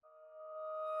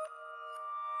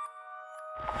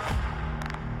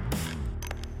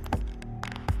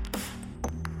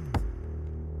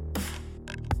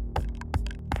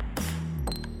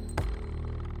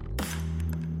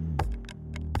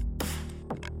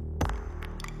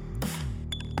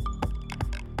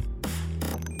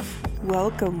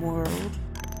Welcome, world.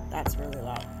 That's really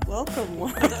loud. Welcome,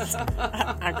 world.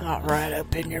 I got right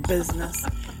up in your business.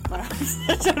 I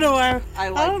don't know why. I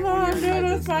don't know when I'm you're in doing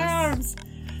my with my business. arms.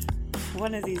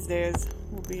 One of these days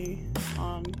will be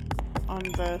on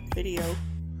the video.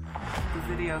 The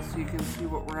video so you can see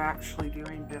what we're actually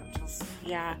doing, bitches.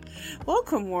 Yeah.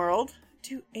 Welcome, world,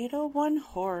 to 801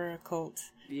 Horror Cult.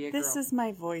 Yeah, This girl. is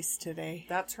my voice today.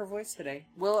 That's her voice today.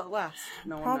 Will it last?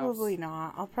 No one Probably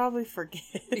not. I'll probably forget.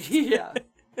 knows. Yeah.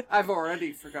 I've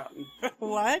already forgotten.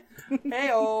 What?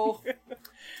 Hey-oh.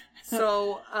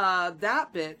 So,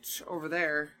 that bitch over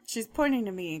there, She's pointing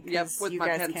to me Yep, because with you my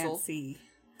guys pencil. can't see.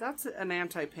 that's an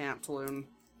anti-pantaloon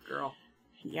girl.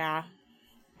 Yeah.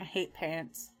 I hate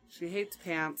pants. She hates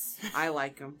pants. I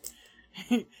like them.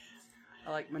 I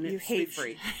like my nips You to be hate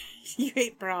free. You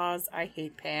hate bras. I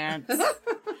hate pants.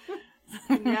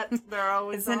 And yet, they're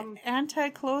always It's an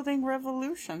anti-clothing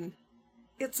revolution.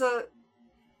 It's a...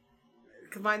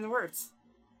 Combine the words.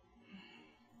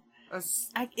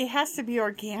 It has to be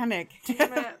organic.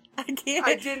 Damn it. I can't.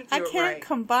 I didn't do I it can't right.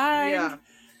 combine. Yeah.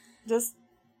 Just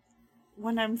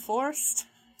when I'm forced.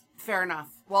 Fair enough.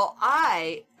 Well,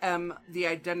 I am the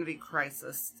identity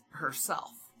crisis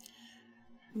herself.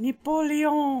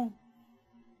 Napoleon.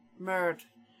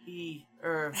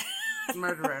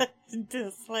 Murderer.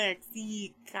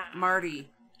 Dyslexic.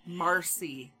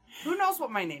 Marci. Who knows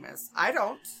what my name is? I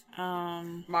don't.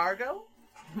 Margot?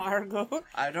 Margot.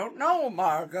 I don't know,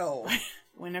 Margot.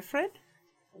 Winifred.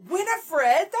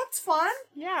 Winifred? That's fun.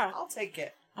 Yeah. I'll take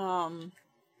it.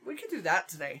 We could do that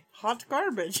today. Hot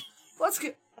garbage. Let's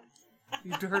get...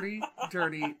 You dirty,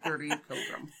 dirty, dirty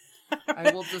pilgrim.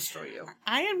 I will destroy you.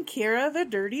 I am Kira the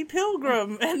Dirty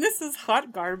Pilgrim, and this is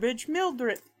Hot Garbage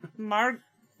Mildred.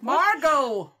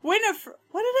 Margot! Winifred.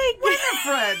 What did I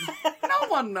Winifred! No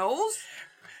one knows.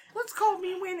 Let's call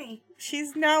me Winnie.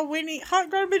 She's now Winnie.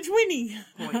 Hot Garbage Winnie.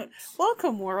 Point.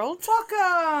 Welcome, world.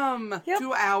 Welcome Yep.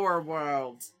 to our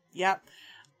world. Yep.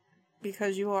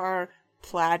 Because you are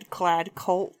plaid-clad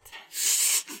cult.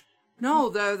 No,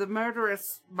 they're the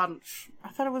murderous bunch. I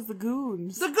thought it was the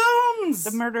goons. The goons!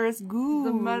 The murderous goons.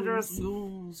 The murderous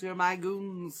goons. You're my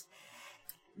goons.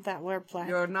 That wear plaid.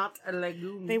 You're not a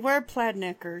lagoon. They wear plaid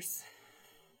knickers.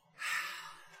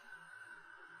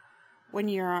 When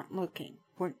you aren't looking.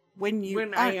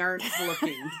 When I aren't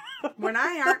looking. When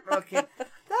I aren't looking.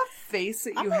 That face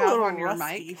that you I'm a have little on your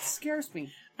rusty. mic scares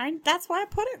me. That's why I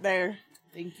put it there.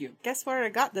 Thank you. Guess where I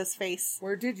got this face?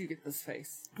 Where did you get this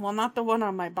face? Well, not the one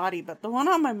on my body, but the one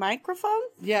on my microphone?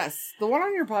 Yes, the one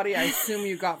on your body I assume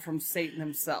you got from Satan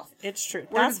himself. It's true.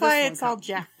 Where That's did this why one it's all come?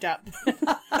 jacked up.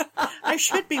 I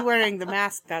should be wearing the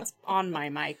mask that's on my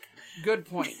mic. Good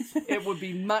point. It would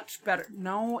be much better.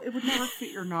 No, it would never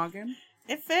fit your noggin.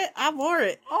 It fit. I wore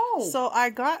it. Oh. So I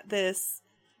got this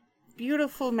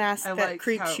beautiful mask I that like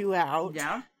creeps how- you out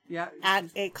Yeah. at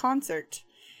a concert.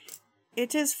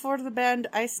 It is for the band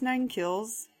Ice Nine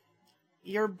Kills.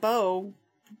 Your beau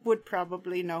would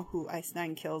probably know who Ice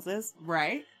Nine Kills is.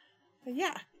 Right? But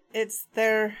yeah, it's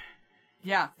their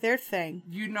thing.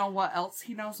 You know what else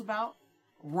he knows about?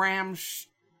 Rammstein.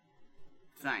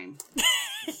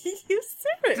 You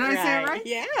said it Did I say it right?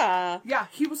 Yeah. Yeah,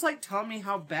 he was like telling me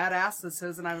how badass this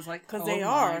is, and I was like, 'Cause oh they my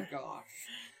are. gosh.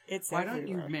 It's Why everywhere.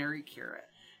 don't you marry Kira?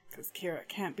 Because Kira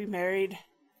can't be married.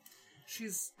 I She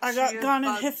got is gone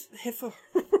and bugged. hiffer.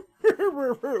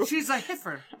 She's a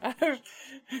heifer.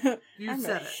 You I'm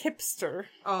said a it. hipster.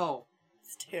 Oh,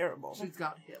 It's terrible. she's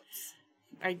got hips.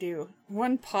 I do.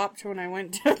 One popped when I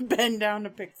went to bend down to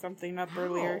pick something up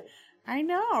earlier. I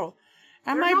know.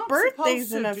 And They're my not birthday's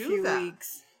supposed in a to do few that.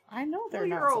 weeks. I know they're Well,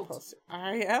 not you're old. supposed to.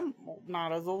 I am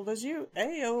not as old as you.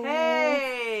 Ayo.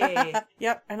 Hey!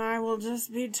 Yep, and I will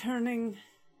just be turning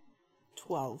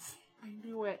 12. I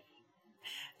knew it.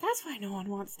 That's why no one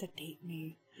wants to date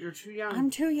me. You're too young. I'm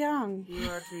too young. You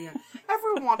are too young.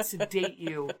 Everyone wants to date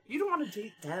you. You don't want to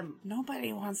date them.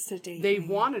 Nobody wants to date They me.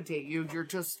 want to date you. You're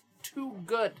just too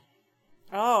good.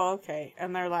 Oh, okay.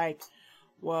 And they're like,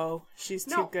 whoa, she's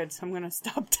too No. good, so I'm going to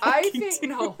stop I talking think- to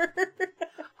no. her.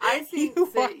 I think You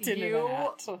that walked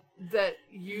into that.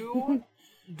 you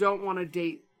don't want to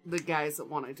date the guys that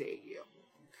want to date you.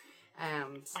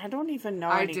 And I don't even know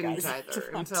I any didn't guys that either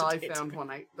want until to I date found me. one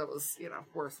that was,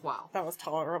 worthwhile. That was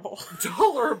tolerable.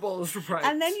 Tolerable is right.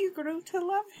 And then you grew to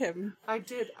love him. I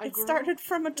did. It started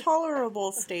from a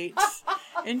tolerable state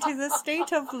into the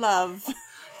state of love.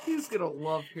 He's gonna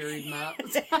love hearing that.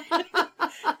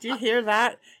 Do you hear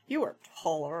that? You were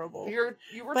tolerable.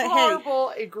 You were But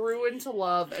tolerable. It grew into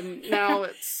love, and now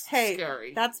it's Hey,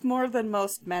 scary. that's more than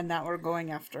most men that were going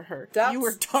after her. That's, You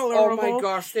were tolerable. Oh my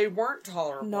gosh, they weren't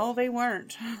tolerable. No, they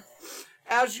weren't.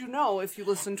 as you know, if you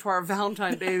listen to our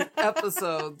Valentine's Day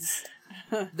episodes,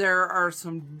 there are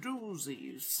some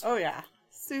doozies. Oh, yeah.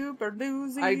 Super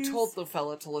doozies. I told the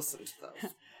fella to listen to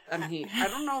those. And I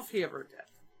don't know if he ever did,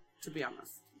 to be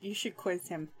honest. You should quiz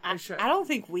him. I should. I don't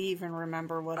think we even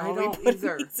remember what all I don't we put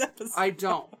either. in these episodes.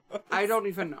 I don't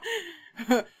even know.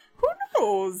 Who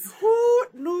knows? Who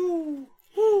knew?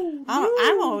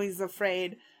 I'm always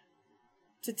afraid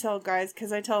to tell guys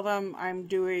because I tell them I'm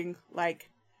doing like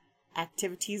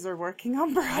activities or working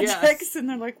on projects, and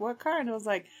they're like, "What kind?" I was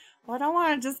like, "Well, I don't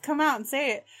want to just come out and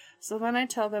say it." So then I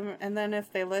tell them, and then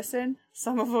if they listen,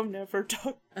 some of them never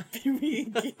talk to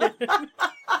me again.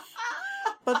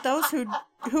 But those who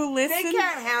listen... They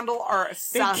can't handle our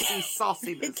sassy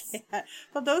sauciness.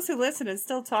 But those who listen and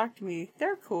still talk to me,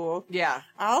 they're cool. Yeah.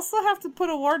 I also have to put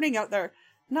a warning out there.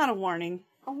 Not a warning.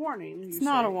 A warning. It's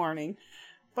not a warning.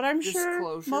 But I'm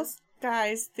Disclosure. sure most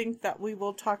guys think that we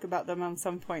will talk about them on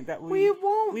some point that we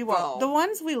won't. We won't. The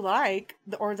ones we like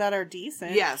or that are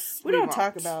decent. Yes. We don't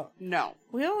talk about. No.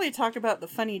 We only talk about the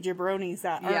funny jabronis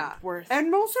that aren't worth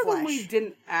and most of them flesh. we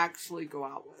didn't actually go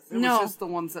out with. It was just the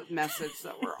ones that messaged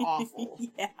that were awful.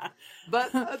 Yeah.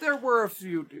 But there were a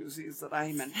few doozies that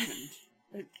I mentioned.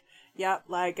 Yeah,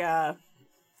 like the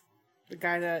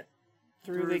guy that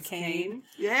threw the cane.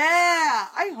 Yeah,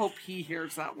 I hope he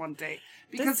hears that one day.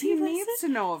 Because he needs to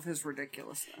know of his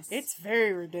ridiculousness. It's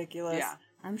very ridiculous. Yeah.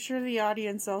 I'm sure the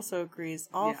audience also agrees.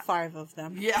 All 5 of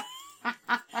them. Yeah.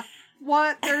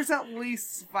 What? There's at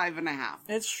least 5.5.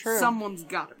 It's true. Someone's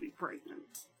got to be pregnant.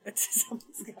 It's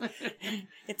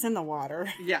in the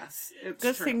water. Yes, it's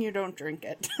Good true. thing you don't drink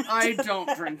it. I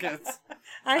don't drink it.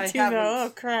 I do know.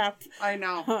 Oh, crap. I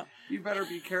know. You better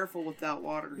be careful with that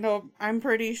water. No, I'm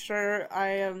pretty sure I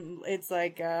am. It's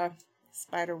like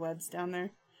spider webs down there.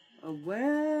 A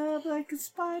web like a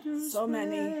spider's So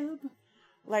many. web.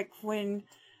 Like when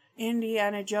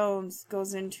Indiana Jones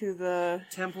goes into the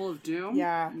Temple of Doom?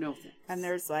 Yeah. No thanks. And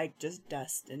there's like just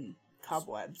dust and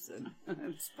cobwebs and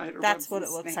spider that's webs what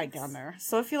and it looks snakes. like down there.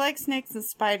 So if you like snakes and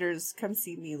spiders, come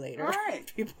see me later. All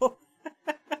right. People.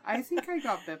 I think I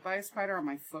got bit by a spider on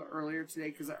my foot earlier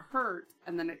today because it hurt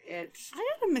and then it itched. I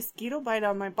had a mosquito bite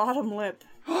on my bottom lip.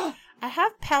 I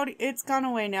have pouty. It's gone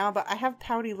away now, but I have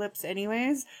pouty lips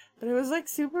anyways. But it was like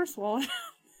super swollen.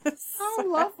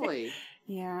 How lovely.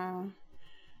 Yeah.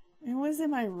 It was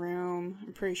in my room,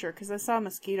 I'm pretty sure, because I saw a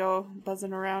mosquito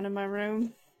buzzing around in my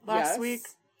room last week.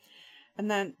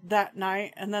 And then that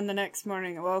night, and then the next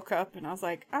morning I woke up and I was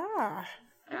like, ouch.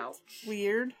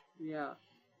 Weird. Yeah.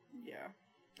 Yeah.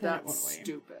 That's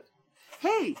stupid.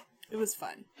 Hey! It was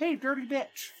fun. Hey, dirty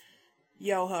bitch.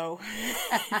 Yo-ho.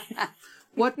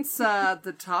 What's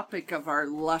the topic of our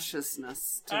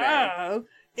lusciousness today? Oh,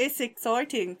 it's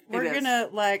exciting. We're gonna,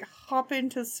 like, hop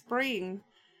into spring.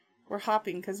 We're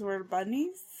hopping because we're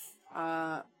bunnies.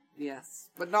 Yes.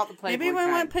 But not the Playboy Maybe we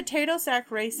kind. went potato sack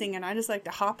racing and I just like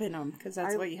to hop in them because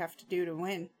that's what you have to do to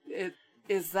win.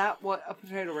 Is that what a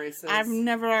potato race is? I've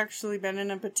never actually been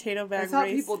in a potato bag race. I thought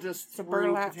people just threw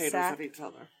burlap potatoes sack. at each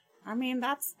other. I mean,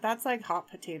 that's like hot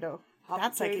potato.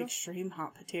 That's like extreme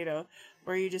hot potato,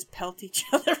 where you just pelt each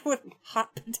other with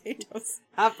hot potatoes.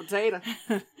 Hot potato.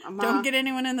 Don't get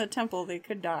anyone in the temple; they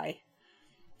could die.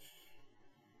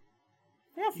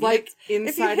 Yeah,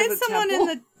 if you hit someone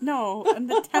temple? in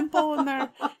the temple in their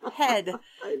head,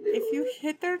 if you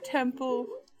hit their temple,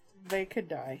 they could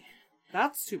die.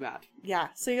 That's too bad. Yeah,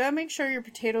 so you gotta make sure your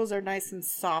potatoes are nice and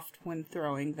soft when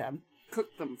throwing them.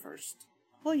 Cook them first.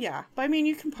 Well, yeah. But I mean,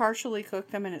 you can partially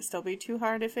cook them and it still be too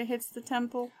hard if it hits the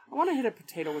temple. I want to hit a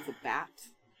potato with a bat.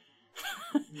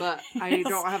 But I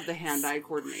don't have the hand-eye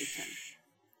coordination.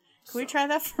 Can we try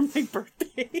that for my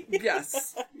birthday?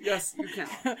 Yes. Yes, you can.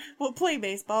 We'll play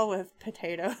baseball with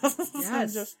potatoes.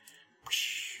 Yes.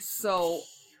 So,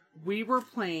 we were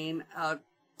playing a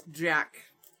jack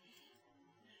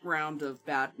round of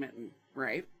badminton,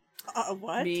 right?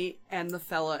 What? Me and the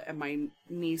fella and my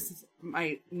niece,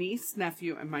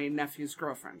 nephew, and my nephew's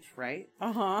girlfriend, right?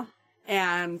 Uh-huh.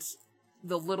 And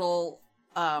the little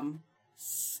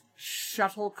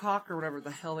shuttlecock, or whatever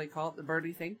the hell they call it, the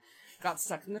birdie thing, got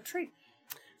stuck in the tree.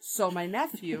 So my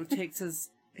nephew takes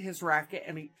his racket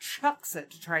and he chucks it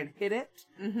to try and hit it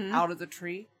out of the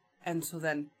tree. And so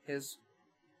then his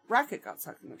racket got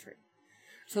stuck in the tree.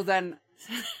 So then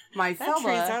my fella... That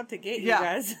tree's out to get you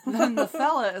guys. Then the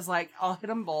fella is like, I'll hit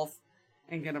them both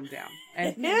and get them down.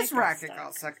 And his racket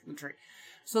got stuck in the tree.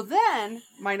 So then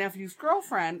my nephew's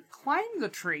girlfriend climbed the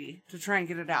tree to try and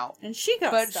get it out. And she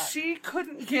got stuck. But she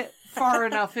couldn't get far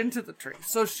enough into the tree.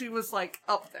 So she was like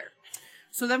up there.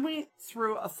 So then we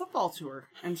threw a football to her,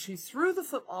 and she threw the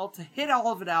football to hit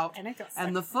all of it out, And it got stuck.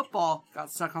 and the football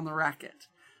got stuck on the racket.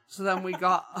 So then we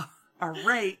got a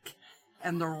rake,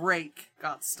 and the rake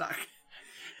got stuck.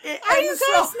 Are you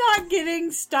guys not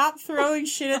getting stop throwing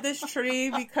shit at this tree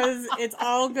because it's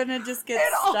all gonna just get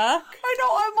stuck? I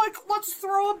know, I'm like, let's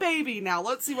throw a baby now.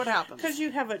 Let's see what happens. Because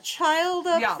you have a child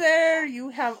up there, you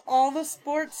have all the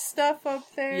sports stuff up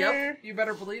there. Yep, you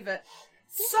better believe it.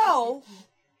 So,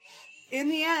 in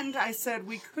the end, I said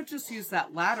we could just use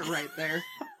that ladder right there.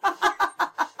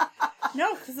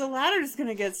 No, because the ladder's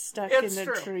gonna get stuck in the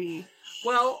tree.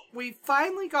 Well, we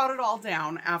finally got it all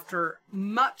down after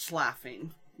much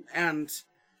laughing, and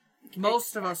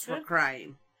most of us were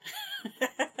crying.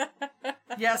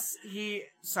 Yes,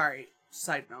 sorry,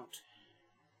 side note.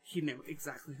 He knew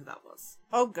exactly who that was.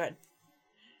 Oh, good.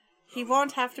 He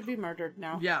won't have to be murdered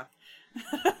now. Yeah.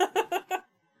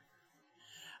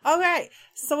 Okay,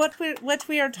 so what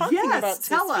we are talking about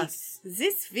tell us.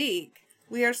 This week,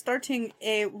 we are starting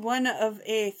one of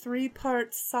a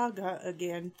 3-part saga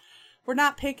again. We're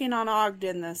not picking on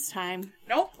Ogden this time.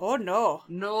 Nope. Oh, no.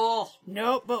 No.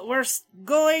 Nope, but we're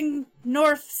going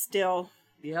north still.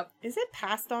 Yep. Is it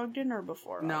past Ogden or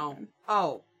before Ogden? No.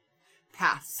 Oh.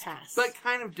 Pass. Pass. But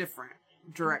kind of different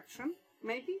direction,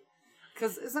 maybe?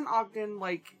 Because isn't Ogden,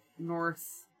 like,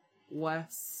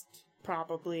 northwest?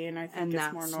 Probably, and I think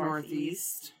it's more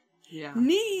northeast. Yeah.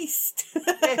 Neast!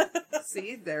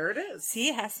 See, there it is. See,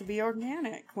 it has to be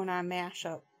organic when I mash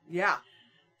up. Yeah.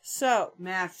 So.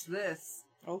 Mash this.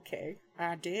 Okay,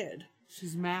 I did.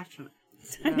 She's mashing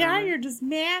it. Now you're just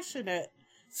mashing it.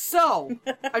 So,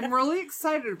 I'm really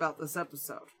excited about this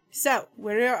episode. So,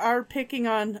 we are picking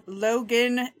on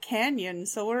Logan Canyon.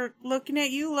 So, we're looking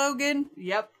at you, Logan.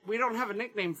 Yep, we don't have a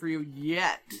nickname for you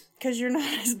yet. Because you're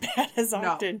not as bad as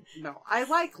Ogden. No, I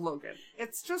like Logan.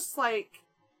 It's just like...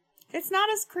 It's not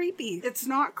as creepy. It's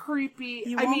not creepy.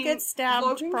 You won't get stabbed,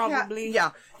 Logan probably.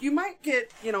 Yeah, you might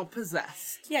get,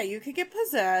 possessed. Yeah, you could get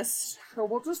possessed. So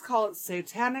we'll just call it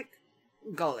Satanic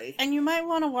Gully. And you might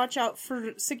want to watch out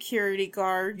for security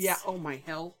guards. Yeah, oh my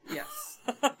hell, yes.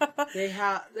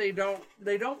 They don't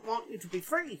want you to be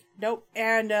free. Nope.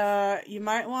 And you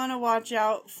might want to watch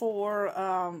out for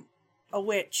a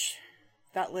witch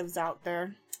that lives out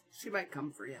there. She might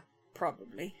come for you.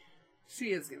 Probably. She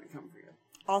is going to come for you.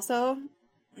 Also,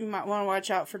 you might want to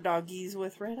watch out for doggies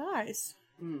with red eyes.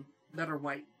 That are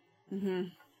white. Mm-hmm.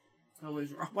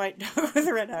 Always wrong. White dog with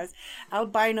red eyes.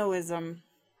 Albinoism.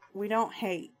 We don't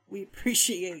hate. We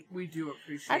appreciate. We do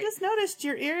appreciate. I just noticed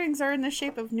your earrings are in the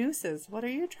shape of nooses. What are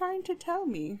you trying to tell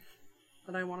me?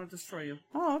 That I want to destroy you.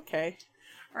 Oh, okay.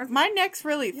 My neck's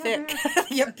really thick.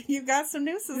 Yep, you got some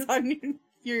nooses on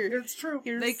your... It's true.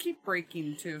 They keep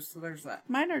breaking, too, so there's that.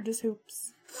 Mine are just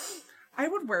hoops. I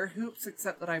would wear hoops,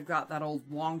 except that I've got that old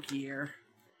wonky ear.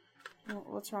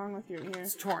 What's wrong with your ear?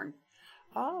 It's torn.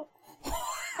 Oh.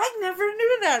 I never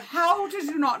knew that. How did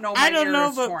you not know my ear is torn? I don't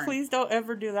know, but please don't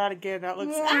ever do that again. That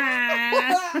looks...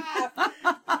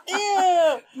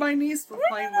 Ew. My niece was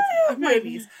playing with... My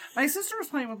niece. My sister was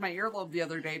playing with my earlobe the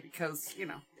other day because,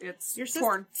 it's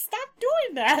torn. Stop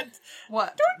doing that.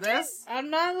 What? This? I'm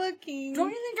not looking. Don't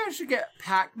you think I should get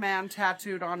Pac-Man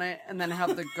tattooed on it and then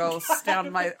have the ghost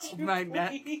down my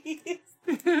neck?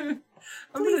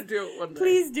 I'm going to do it one day.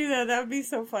 Please do that. That would be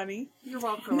so funny. You're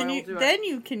welcome. Then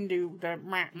you can do the...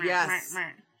 Yes.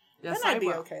 Yes, then I'd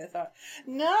be okay with that.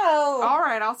 No. All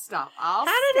right, I'll stop. How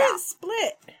did it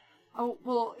split? Oh,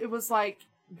 well, it was like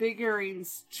Big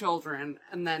Earrings Children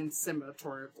and then Simba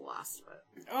tore the last of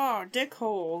it. Oh, dick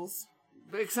holes.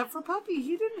 Except for Puppy.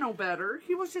 He didn't know better.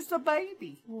 He was just a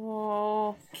baby.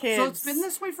 Oh, kids. So it's been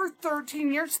this way for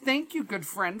 13 years. Thank you, good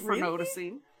friend, for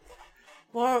noticing.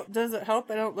 Well, does it help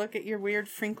I don't look at your weird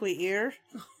frinkly ear?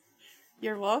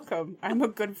 You're welcome. I'm a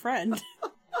good friend.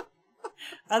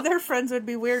 Other friends would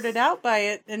be weirded out by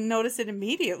it and notice it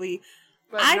immediately.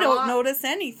 But I don't notice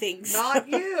anything. So. Not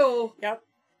you. Yep.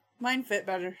 Mine fit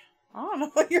better. I don't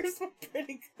know. Yours were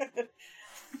pretty good.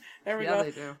 There we go. Yeah,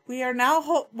 they do. We are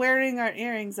now wearing our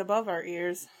earrings above our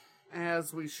ears.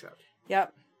 As we should.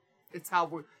 Yep. It's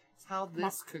how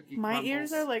this cookie my crumbles.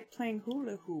 Ears are like playing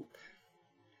hula hoop.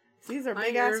 These are my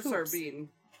big ass hoops. hoops. My ears are being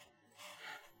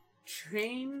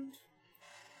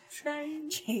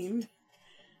chained.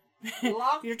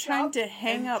 You're trying to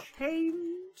hang up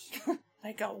chained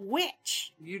like a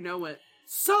witch. You know it.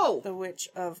 So the witch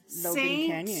of Logan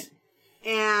Canyon.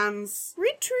 Anne's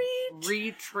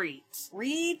retreat.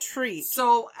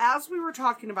 So as we were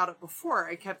talking about it before,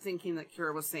 I kept thinking that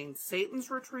Kira was saying Satan's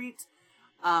retreat,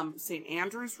 St.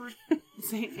 Andrew's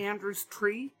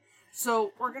tree.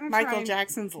 So we're going to Michael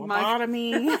Jackson's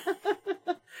lobotomy.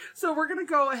 So we're going to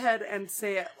go ahead and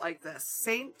say it like this.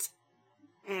 St.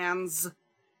 Anne's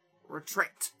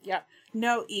Retreat. Yeah.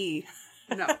 No E.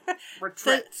 No.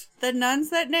 Retreat. The nuns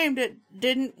that named it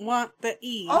didn't want the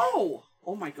E. Oh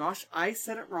my gosh. I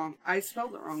said it wrong. I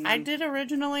spelled it wrong. I did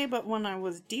originally, but when I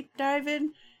was deep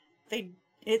diving,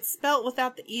 it's spelled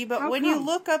without the E. But when you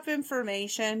look up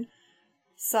information,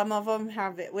 some of them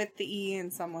have it with the E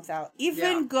and some without.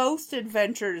 Even Ghost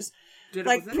Adventures,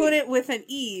 put it with an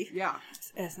E. Yeah.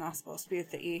 It's not supposed to be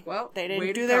with the E. Well, they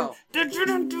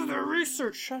didn't do their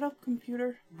research. Shut up,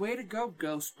 computer. Way to go,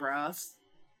 Ghost Bros.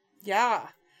 Yeah.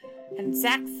 And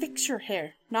Zach, fix your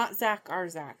hair. Not Zach, our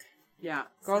Zach. Yeah.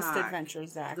 Ghost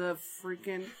Adventures Zach. The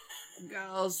freaking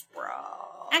Ghost Bro.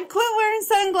 And quit wearing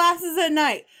sunglasses at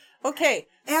night. Okay.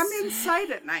 And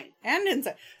inside at night. And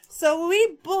inside. So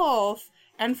we both,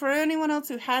 and for anyone else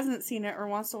who hasn't seen it or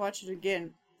wants to watch it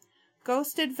again,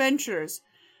 Ghost Adventures,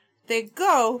 they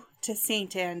go to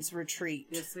St. Anne's Retreat.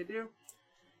 Yes, they do.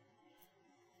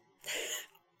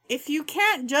 If you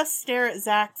can't just stare at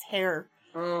Zach's hair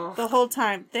the whole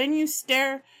time, then you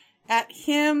stare at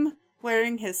him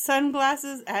wearing his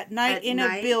sunglasses at night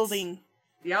a building.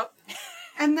 Yep.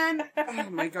 And then, oh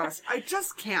my gosh, I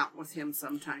just can't with him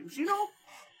sometimes, you know?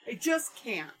 I just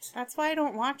can't. That's why I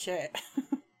don't watch it.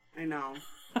 I know.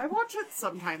 I watch it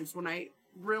sometimes when I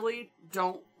really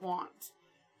don't want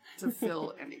to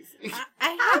feel anything. I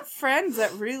have friends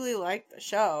that really like the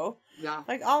show. Yeah.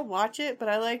 Like, I'll watch it, but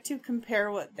I like to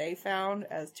compare what they found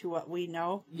as to what we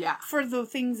know. Yeah. For the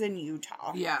things in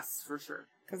Utah. Yes, for sure.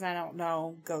 Because I don't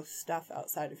know ghost stuff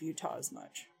outside of Utah as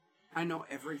much. I know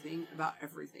everything about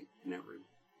everything and everything.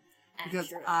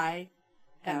 Because I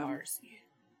am Marci.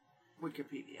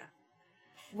 Wikipedia.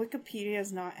 Wikipedia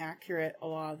is not accurate a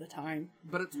lot of the time.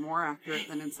 But it's more accurate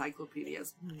than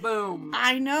encyclopedias. Boom.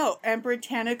 I know. And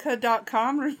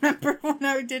Britannica.com, remember when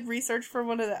I did research for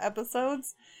one of the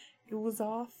episodes? It was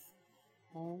off.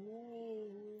 Oh.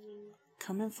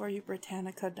 Coming for you,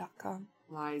 Britannica.com.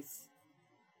 Lies.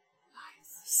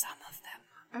 Some of them.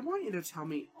 I want you to tell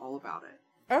me all about it.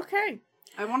 Okay.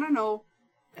 I want to know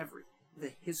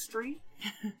the history.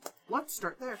 Let's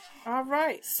start there. All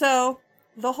right. So,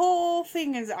 the whole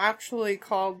thing is actually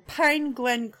called Pine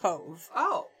Glen Cove.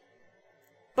 Oh.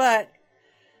 But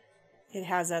it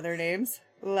has other names,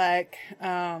 like,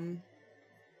 Hatch.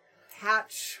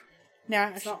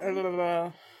 Wasn't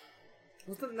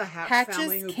the Hatch Hatch's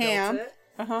family who Camp,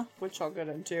 built it? which I'll get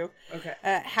into. Okay.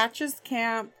 Hatch's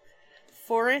Camp,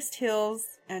 Forest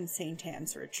Hills, and St.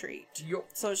 Anne's Retreat. Yo.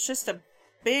 So it's just a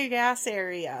big-ass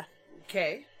area.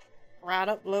 Okay. Right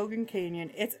up Logan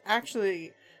Canyon. It's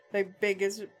actually the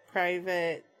biggest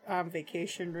private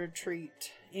vacation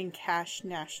retreat in Cache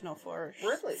National Forest.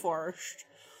 Really? Forest.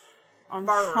 On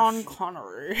Forest. Sean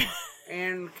Connery.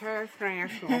 In Cache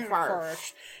National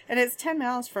Forest. And it's 10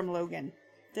 miles from Logan.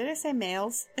 Did I say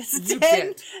males? It's You 10,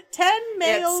 did. 10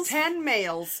 males. It's 10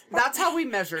 males. That's how we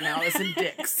measure now, is in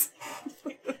dicks.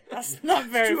 That's not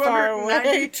very far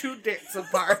away. 292 dicks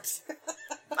apart.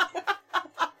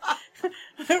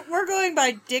 We're going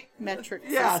by dick metric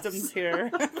systems here.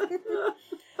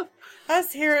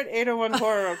 Us here at 801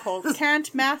 Horror Occult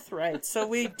can't math right, so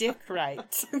we dick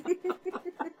right.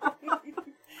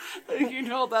 You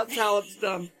know, that's how it's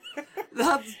done.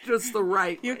 That's just the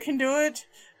right You way. can do it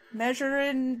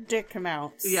measuring dick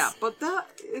amounts. Yeah, but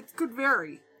it could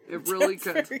vary. It really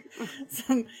could.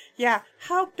 Yeah,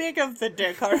 how big of the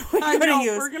dick are we going to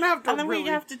use? We're going to have to and then we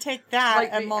have to take that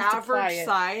like and the multiply average it.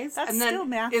 size. That's and then still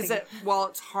mathing. Is it,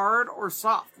 it's hard or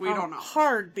soft? We don't know.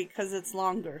 Hard because it's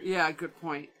longer. Yeah, good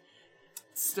point.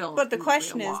 Still. But the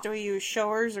question is, do we use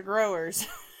showers or growers?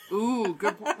 Ooh,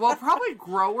 good point. Well, probably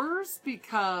growers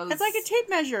because... It's like a tape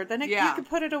measure. Then you can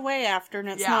put it away after and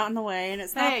it's not in the way and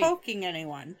it's not poking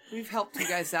anyone. We've helped you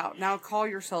guys out. Now call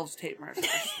yourselves tape measures.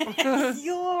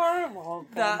 You're welcome.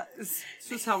 That's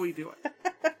just how we do it.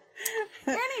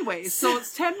 Anyway, so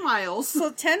it's 10 miles.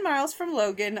 So 10 miles from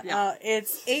Logan. Yeah.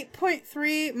 It's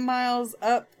 8.3 miles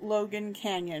up Logan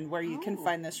Canyon where you can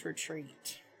find this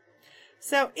retreat.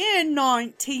 So in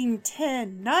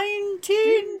 1910,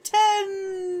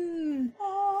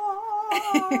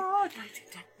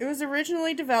 it was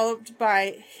originally developed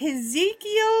by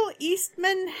Ezekiel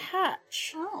Eastman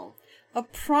Hatch, a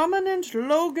prominent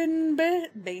Logan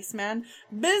businessman.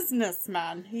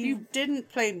 He didn't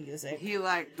play music. He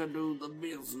liked to do the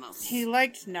business. He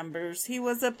liked numbers. He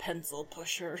was a pencil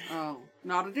pusher. Oh.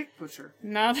 Not a dick pusher.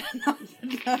 Not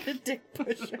a dick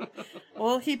pusher.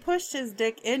 Well, he pushed his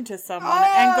dick into someone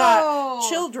and got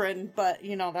children, but,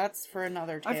 you know, that's for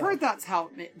another tale. I've heard that's how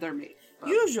they're made.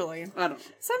 Usually. I don't know.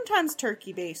 Sometimes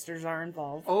turkey basters are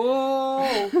involved.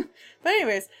 Oh! But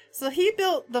anyways, so he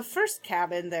built the first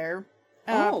cabin there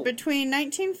between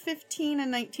 1915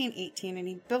 and 1918, and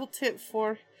he built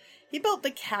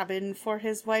the cabin for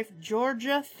his wife,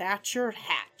 Georgia Thatcher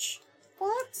Hatch.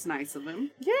 Well, that's nice of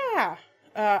him. Yeah.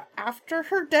 After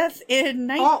her death in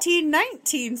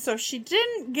 1919, so she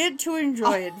didn't get to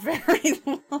enjoy it very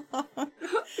long.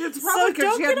 It's probably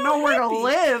because she had nowhere to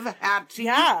live, Hatchie.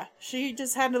 Yeah, she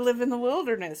just had to live in the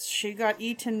wilderness. She got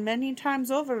eaten many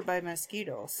times over by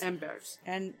mosquitoes. And bears.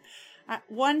 And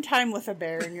one time with a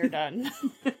bear and you're done.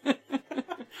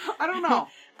 I don't know.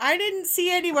 I didn't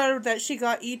see anywhere that she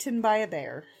got eaten by a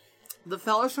bear. The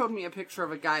fella showed me a picture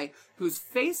of a guy whose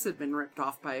face had been ripped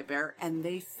off by a bear, and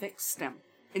they fixed him.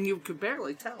 And you could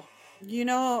barely tell. You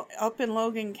know, up in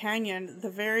Logan Canyon, the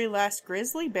very last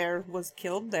grizzly bear was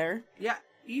killed there. Yeah,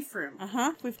 Ephraim.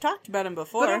 Uh-huh. We've talked about him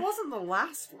before. But it wasn't the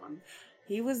last one.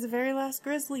 He was the very last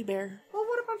grizzly bear. Well,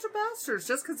 what a bunch of bastards.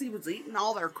 Just because he was eating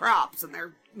all their crops and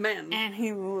their men. And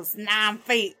he was 9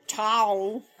 feet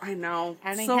tall. I know.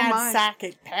 And he had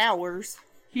psychic powers.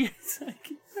 He had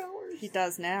psychic powers. He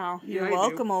does now. Yeah, You're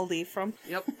welcome, old Ephraim.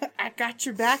 Yep. I got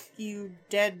your back, you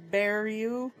dead bear,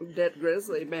 you. Dead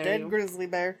grizzly bear. Dead grizzly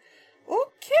bear.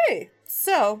 Okay.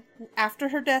 So, after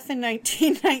her death in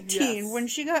 1919, when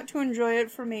she got to enjoy it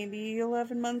for maybe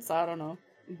 11 months, I don't know.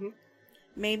 Mm-hmm.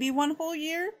 Maybe 1 whole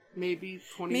year? Maybe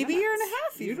 20 maybe minutes. a year and a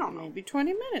half. You don't know. Maybe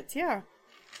 20 minutes, yeah.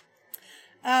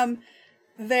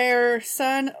 Their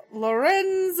son,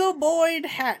 Lorenzo Boyd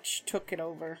Hatch, took it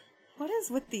over. What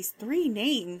is with these 3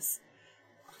 names?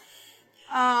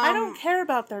 I don't care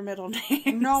about their middle names.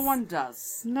 No one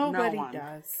does. Nobody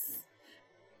does.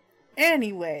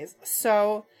 Anyways,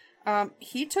 so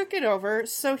he took it over.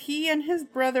 So he and his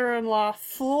brother-in-law,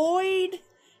 Floyd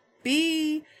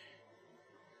B.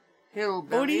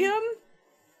 Hillbilly. Odium?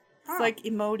 It's like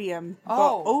Imodium,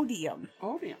 but Odium.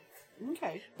 Odium.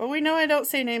 Okay. But we know I don't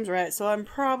say names right, so I'm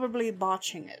probably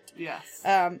botching it. Yes.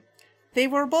 They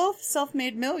were both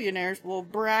self-made millionaires. Well,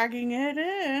 bragging it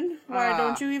in. Why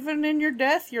don't you even in your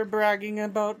death you're bragging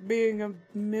about being a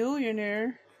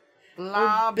millionaire?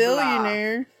 Blah, or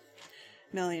billionaire.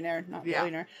 Blah. Millionaire, not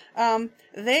billionaire.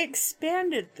 They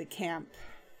expanded the camp.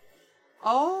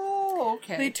 Oh,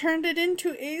 okay. They turned it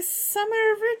into a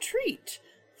summer retreat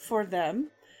for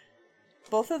them,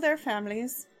 both of their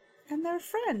families, and their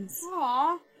friends.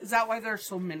 Aw. Is that why there's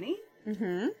so many?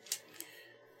 Mm-hmm.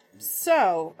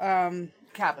 So,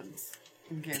 cabins.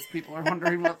 In case people are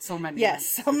wondering what so many yes,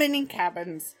 so many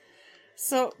cabins.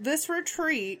 So, this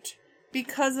retreat,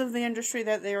 because of the industry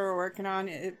that they were working on,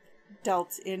 it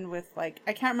dealt in with, like,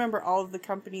 I can't remember all of the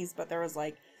companies, but there was,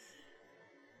 like,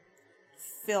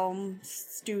 film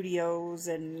studios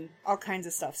and all kinds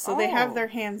of stuff. So they have their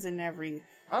hands in every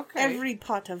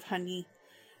pot of honey.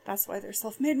 That's why they're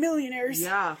self-made millionaires.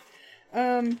 Yeah.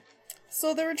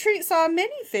 So the retreat saw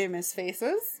many famous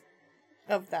faces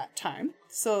of that time.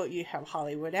 So you have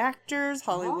Hollywood actors,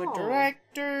 Hollywood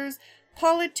directors,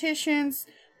 politicians,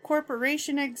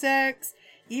 corporation execs,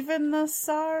 even the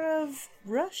Tsar of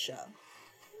Russia.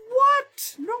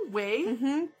 What? No way.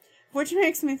 Mm-hmm. Which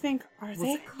makes me think, are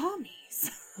they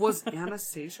commies? Was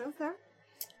Anastasia there?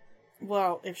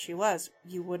 Well, if she was,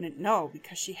 you wouldn't know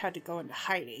because she had to go into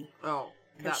hiding. Oh,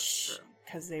 that's true.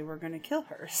 Because they were going to kill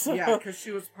her. So. Yeah, because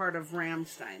she was part of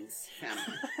Rammstein's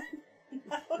family.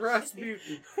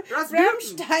 Rasputin.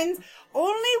 Rammstein's,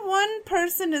 only one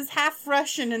person is half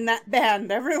Russian in that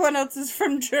band. Everyone else is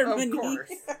from Germany. Of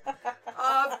course.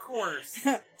 Of course.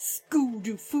 School,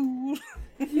 you fool.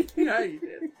 Yeah, you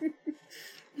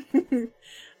did.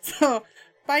 So,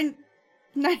 by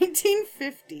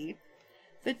 1950,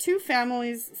 the 2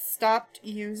 families stopped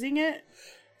using it,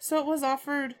 so it was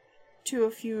offered to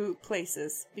a few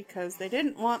places because they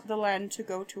didn't want the land to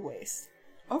go to waste.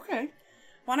 Okay.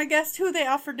 Want to guess who they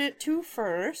offered it to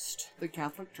first? The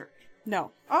Catholic Church.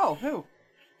 No. Oh, who?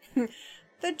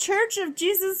 The Church of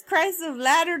Jesus Christ of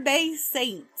Latter-day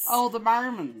Saints. Oh, the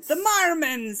Mormons. The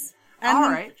Mormons! And all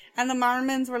right. And the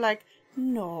Mormons were like,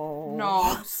 no.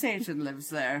 No, Satan lives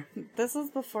there. This was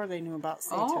before they knew about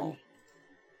Satan. Oh.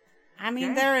 I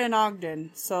mean, they're in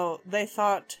Ogden, so they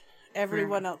thought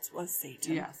everyone else was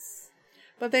Satan. Yes.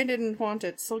 But they didn't want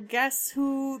it. So guess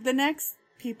who the next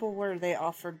people were they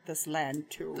offered this land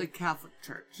to? The Catholic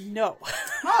Church. No.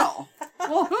 Oh.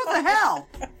 Well, who the hell?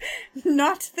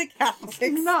 Not the Catholics.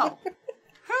 No.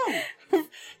 Who?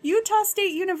 Utah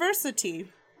State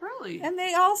University. Really? And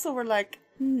they also were like,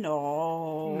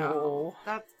 No.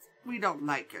 We don't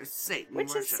like your Satan Which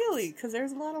worships. is silly, because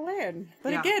there's a lot of land.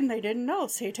 But Yeah. again, they didn't know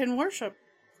Satan worship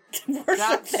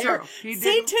That's there. true. He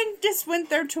Satan just went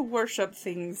there to worship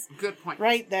things. Good point.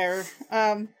 Right there.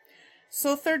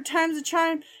 So third time's a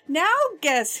charm. Now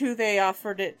guess who they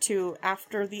offered it to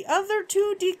after the other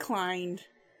two declined?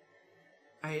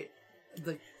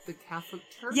 The Catholic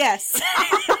Church? Yes.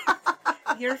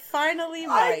 You're finally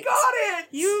right. I got it!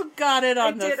 You got it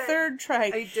on the third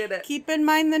try. I did it. Keep in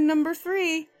mind the number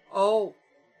 3. Oh.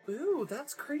 Ooh,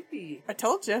 that's creepy. I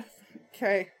told you.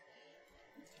 Okay.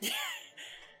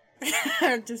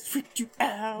 Just freaked you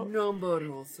out.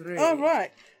 Number 3. All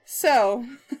right. So.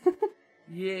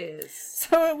 Yes.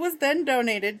 So it was then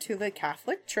donated to the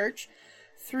Catholic Church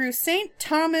through St.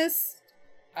 Thomas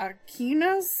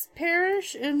Aquinas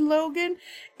Parish in Logan.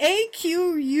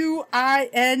 Aquinas. I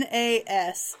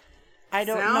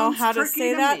don't know how to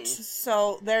say that. Me.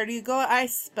 So there you go. I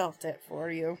spelt it for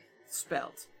you.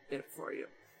 Spelled it for you.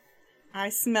 I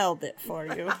smelled it for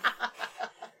you.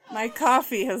 My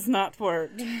coffee has not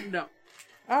worked. No.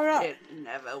 All right. It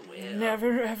never will.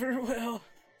 Never ever will.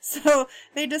 So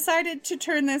they decided to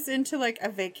turn this into like a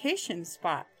vacation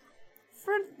spot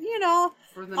for,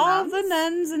 for the all nuns? the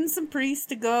nuns and some priests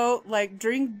to go like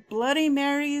drink Bloody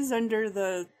Marys under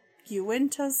the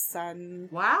Uinta sun.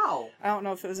 Wow. I don't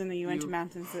know if it was in the Uinta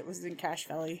Mountains. It was in Cache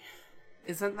Valley.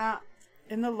 Isn't that?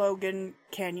 In the Logan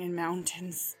Canyon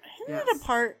Mountains. Isn't Yes. that a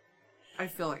part? I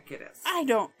feel like it is. I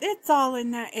don't. It's all in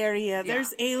that area. Yeah.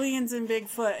 There's aliens and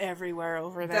Bigfoot everywhere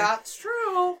over there. That's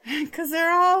true. Because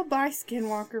they're all by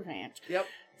Skinwalker Ranch. Yep.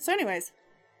 So anyways,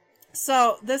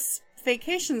 so this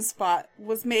vacation spot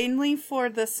was mainly for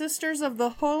the Sisters of the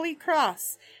Holy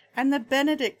Cross and the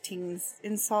Benedictines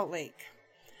in Salt Lake.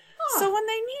 Huh. So when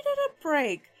they needed a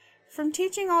break from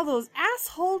teaching all those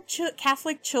asshole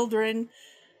Catholic children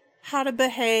how to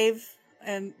behave,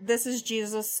 and this is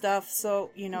Jesus stuff, so,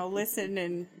 listen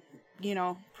and,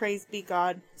 praise be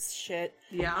God shit.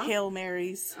 Yeah. Hail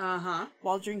Marys. Uh-huh.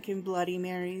 While drinking Bloody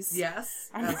Marys. Yes.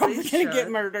 I'm probably going to get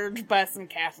murdered by some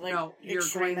Catholic you're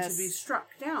extremists. going to be struck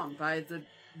down by the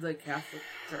Catholic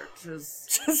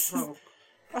Church's Pope.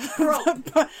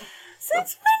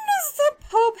 Since when does the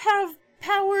Pope have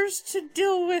powers to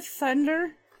deal with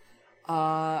thunder?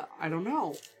 I don't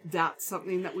know. That's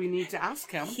something that we need to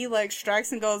ask him. He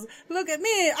strikes and goes, "Look at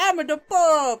me, I'm a the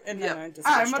Pope!" And then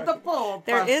I'm a the Pope.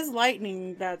 There is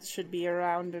lightning that should be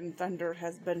around, and thunder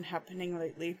has been happening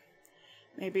lately.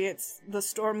 Maybe it's the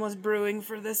storm was brewing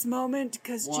for this moment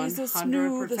because Jesus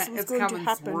knew this was going to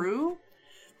happen. Through?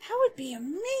 That would be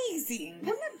amazing.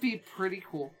 Wouldn't it be pretty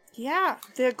cool? Yeah,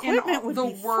 the equipment would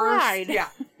be fried. Yeah,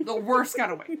 the worst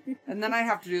kind of way. And then I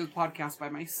have to do the podcast by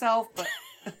myself, but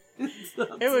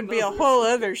it would be a whole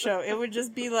other show. It would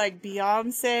just be like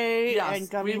Beyonce and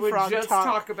Gummy Frog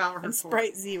talk about her and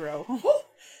Sprite Zero.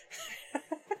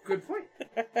 Good point.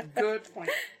 Good point.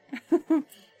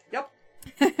 Yep.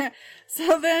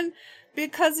 So then,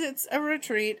 because it's a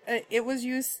retreat, it was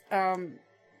used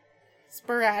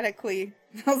sporadically.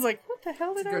 I was like, what the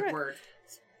hell did I write? Good word.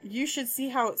 You should see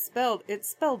how it's spelled. It's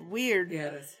spelled weird. Yeah,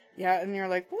 it is. Yeah, and you're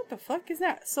like, what the fuck is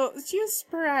that? So it's used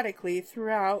sporadically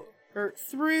through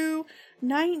 1978.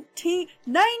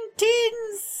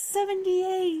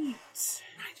 1978.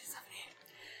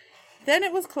 Then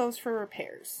it was closed for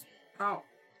repairs. Oh.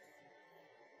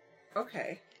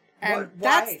 Okay. And Why?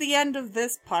 that's the end of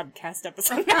this podcast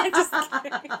episode. I'm just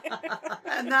kidding.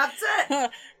 And that's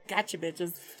it. Gotcha,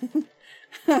 bitches.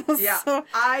 Yeah, So,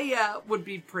 I would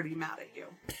be pretty mad at you.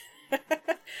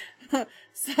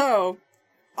 so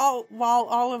while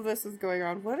all of this is going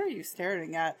on, what are you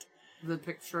staring at? The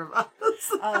picture of us.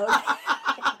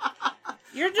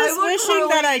 You're just wishing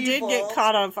really that I evil. did get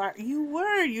caught on fire. You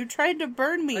were. You tried to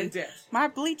burn me. I did. My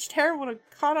bleached hair would have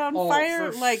caught on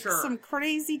fire like some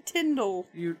crazy Tyndall.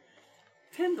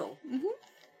 Tyndall? Mm-hmm.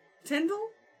 Tyndall?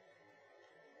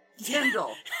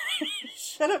 Tyndall.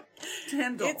 Shut up.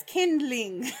 Tyndall. It's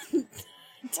kindling.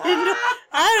 Tyndall.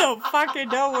 I don't fucking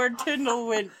know where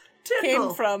Tyndall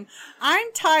came from.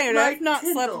 I'm tired. Like I've not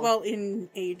slept Tyndall. well in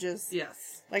ages.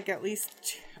 Yes. Like at least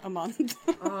a month.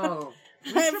 Oh.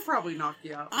 We should probably knock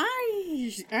you out.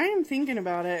 I am thinking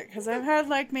about it because I've had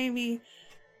maybe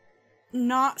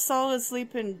not solid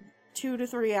sleep in 2 to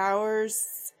 3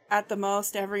 hours at the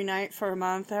most every night for a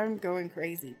month. I'm going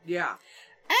crazy. Yeah.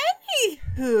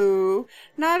 Anywho,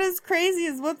 not as crazy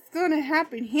as what's going to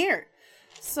happen here.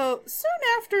 So soon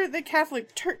after the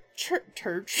Catholic Church.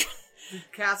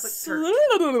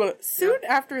 Soon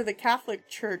after the Catholic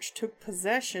Church took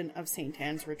possession of St.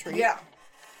 Anne's Retreat. Yeah.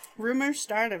 Rumors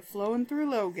started flowing through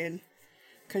Logan.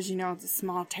 Because, it's a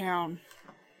small town.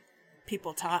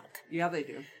 people talk. Yeah, they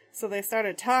do. So they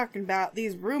started talking about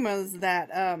these rumors that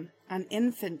an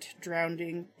infant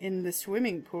drowning in the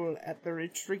swimming pool at the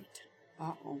retreat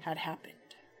had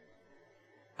happened.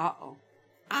 Uh-oh.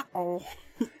 Uh-oh.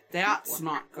 That's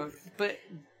not good. But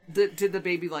did the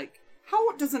baby, like,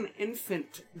 how does an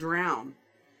infant drown?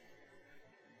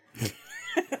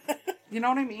 You know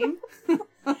what I mean?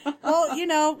 Well, you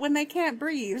know, when they can't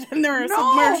breathe and they're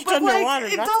submerged underwater,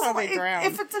 that's how they drown.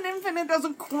 If it's an infant, it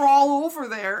doesn't crawl over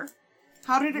there.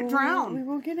 How did it drown? We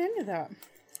will get into that.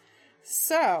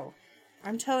 So,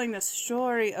 I'm telling the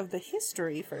story of the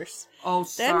history first. Oh,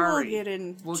 then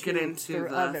sorry. We'll get into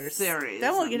the others. Theories.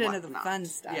 Then we'll get into the fun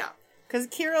stuff. Yeah. Because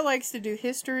Kira likes to do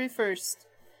history first.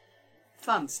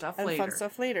 Fun stuff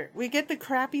later. We get the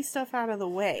crappy stuff out of the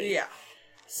way. Yeah.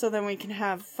 So then we can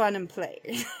have fun and play.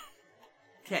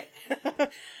 Okay.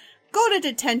 Go to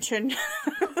detention.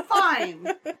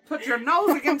 Fine. Put your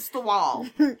nose against the wall.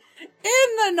 In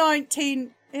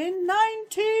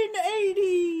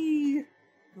 1980.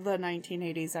 The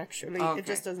 1980s, actually. Okay. It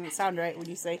just doesn't sound right when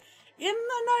you say, in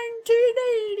the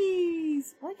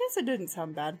 1980s. Well, I guess it didn't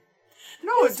sound bad.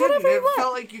 No, it didn't. It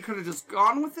felt like you could have just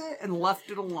gone with it and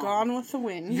left it alone. Gone with the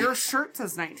wind. Your shirt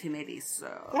says 1980s,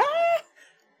 so...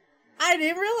 I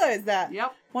didn't realize that.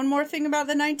 Yep. One more thing about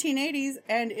the 1980s,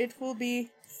 and it will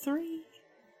be 3.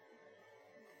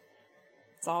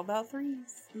 It's all about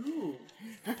 3s. Ooh.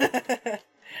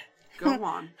 Go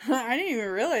on. I didn't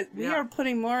even realize. We are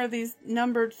putting more of these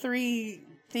numbered 3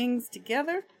 things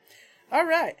together. All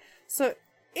right. So,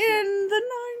 in the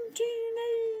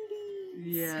 1980s.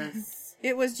 Yes.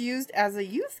 It was used as a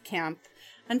youth camp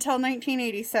until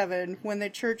 1987 when the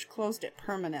church closed it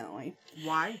permanently.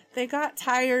 Why? They got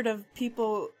tired of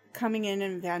people coming in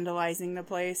and vandalizing the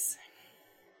place.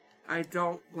 I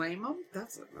don't blame them.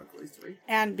 That's an ugly story.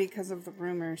 And because of the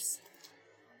rumors.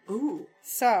 Ooh.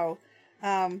 So,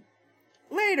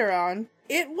 later on,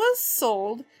 it was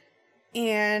sold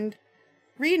and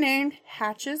renamed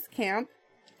Hatch's Camp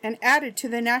and added to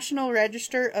the National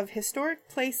Register of Historic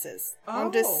Places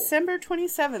on December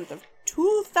 27th of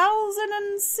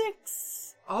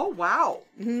 2006. Oh, wow.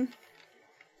 Mm-hmm.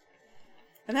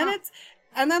 And then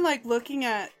looking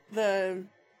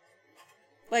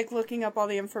up all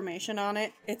the information on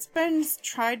it, it's been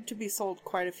tried to be sold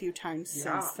quite a few times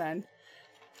since then.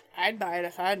 I'd buy it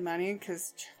if I had money,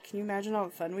 because can you imagine all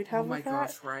the fun we'd have with that? Oh my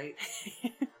gosh, right.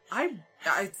 I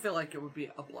feel like it would be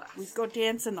a blast. We'd go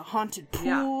dance in the haunted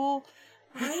pool.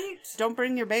 Yeah. Right? Don't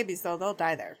bring your babies, though. They'll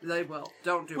die there. They will.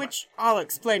 Don't do it. Which I'll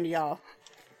explain to y'all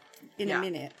in a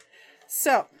minute.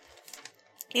 So,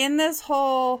 in this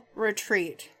whole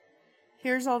retreat,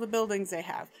 here's all the buildings they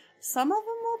have. Some of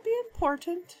them will be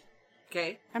important.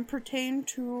 Okay. And pertain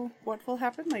to what will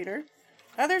happen later.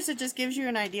 Others, it just gives you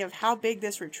an idea of how big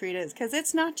this retreat is. Because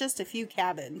it's not just a few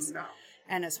cabins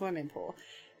and a swimming pool.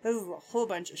 This is a whole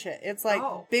bunch of shit. It's like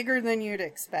bigger than you'd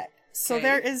expect. So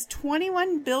there is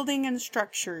 21 building and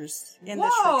structures in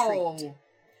this retreat.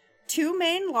 2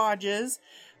 main lodges,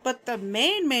 but the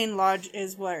main lodge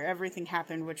is where everything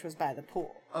happened, which was by the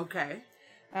pool. Okay.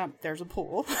 There's a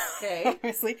pool. Okay.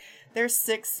 Obviously. There's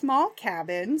 6 small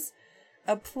cabins,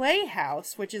 a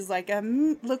playhouse, which is like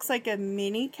looks like a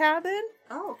mini cabin.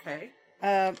 Oh, okay.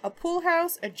 A pool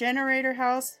house, a generator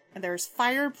house, and there's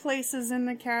fireplaces in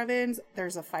the cabins.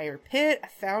 There's a fire pit, a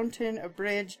fountain, a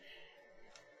bridge.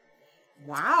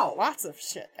 Wow. Lots of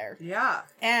shit there. Yeah.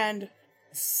 And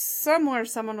somewhere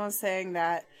someone was saying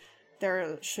that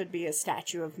there should be a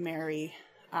statue of Mary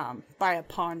by a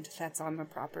pond that's on the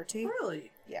property.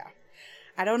 Really? Yeah.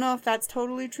 I don't know if that's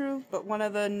totally true, but one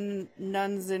of the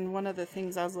nuns in one of the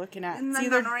things I was looking at, it's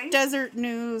either Desert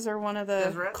News or one of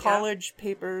the college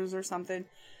papers or something,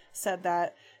 said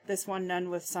that this one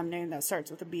nun with some name that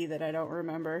starts with a B that I don't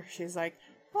remember, she's like,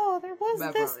 oh, there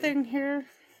was this thing here.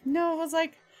 No, it was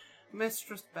like...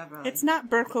 Mistress Beverly. It's not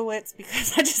Berkowitz,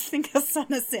 because I just think of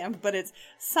Son of Sam, but it's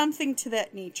something to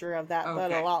that nature of that,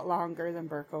 but a lot longer than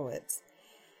Berkowitz.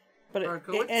 But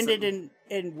it ended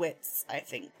in wits, I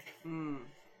think. Mm.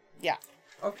 Yeah.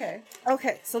 Okay.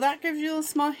 Okay, so that gives you a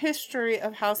small history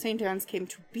of how St. Anne's came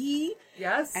to be.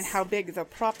 Yes. And how big the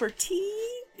property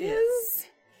is.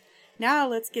 Now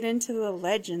let's get into the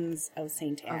legends of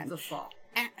St. Anne. Of the fall.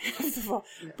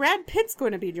 Brad Pitt's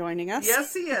going to be joining us.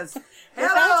 Yes, he is.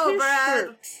 Hello, Brad.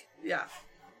 Shirt. Yeah.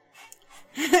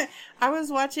 I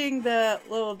was watching the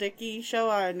Little Dicky show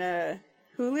on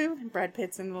Hulu. Brad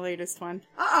Pitt's in the latest one.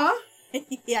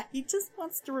 Yeah, he just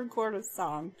wants to record a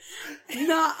song.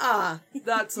 Nuh-uh.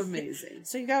 That's amazing.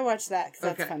 So you gotta watch that,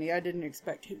 because that's funny. I didn't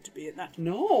expect him to be in that.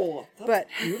 No, that's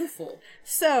beautiful.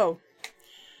 So,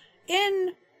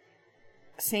 in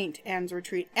St. Anne's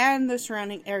Retreat and the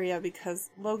surrounding area because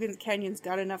Logan Canyon's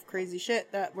got enough crazy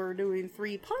shit that we're doing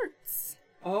 3 parts.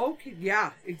 Okay,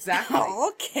 yeah, exactly.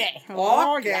 Okay,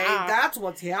 yeah. That's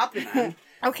what's happening.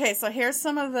 Okay, so here's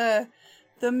some of the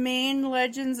main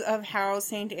legends of how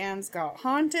St. Anne's got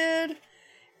haunted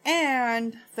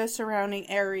and the surrounding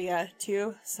area,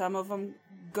 too. Some of them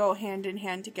go hand in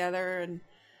hand together, and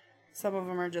some of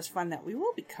them are just fun that we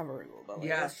will be covering a little bit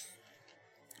later. Yes.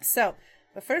 So,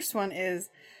 the first one is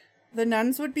the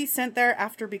nuns would be sent there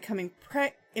after becoming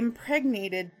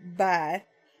impregnated by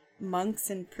monks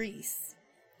and priests.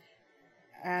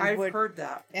 And I've heard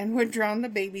that. And would drown the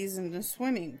babies in the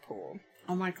swimming pool.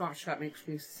 Oh my gosh, that makes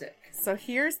me sick. So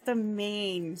here's the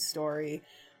main story,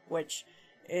 which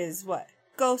is what?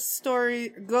 Ghost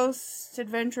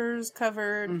adventures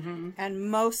covered,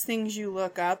 and most things you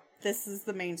look up, this is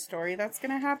the main story that's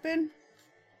going to happen.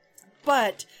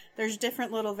 But there's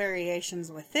different little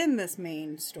variations within this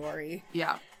main story.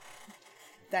 Yeah.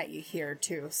 That you hear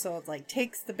too. So it like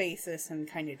takes the basis and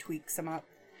kind of tweaks them up.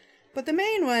 But the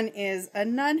main one is a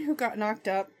nun who got knocked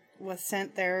up, was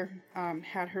sent there,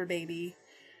 had her baby,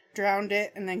 drowned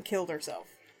it, and then killed herself.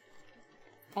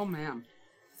 Oh, man.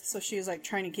 So she was like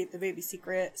trying to keep the baby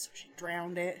secret, so she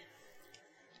drowned it.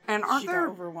 And aren't there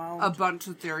overwhelmed. A bunch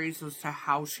of theories as to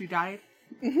how she died?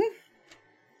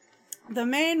 The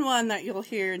main one that you'll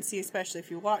hear and see, especially if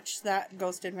you watch that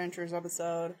Ghost Adventures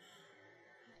episode,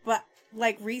 but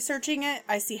like researching it,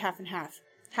 I see half and half.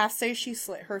 Half say she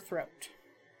slit her throat.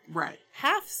 Right.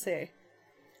 Half say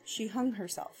she hung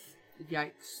herself.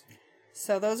 Yikes.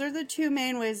 So those are the 2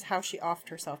 main ways how she offed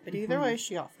herself. But either way,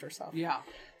 she offed herself. Yeah.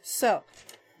 So,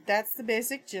 that's the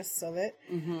basic gist of it.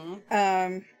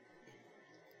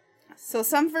 So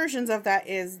some versions of that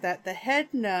is that the head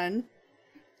nun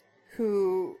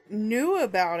who knew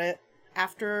about it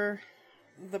after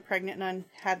the pregnant nun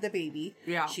had the baby.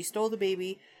 Yeah. She stole the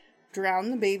baby,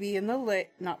 drowned the baby in the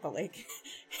lake, not the lake,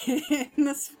 in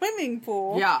the swimming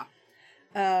pool. Yeah.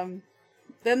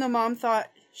 Then the mom thought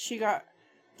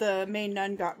the main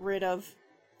nun got rid of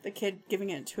the kid,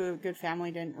 giving it to a good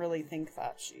family, didn't really think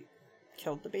that she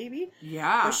killed the baby.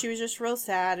 Yeah. But she was just real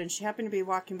sad, and she happened to be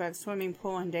walking by the swimming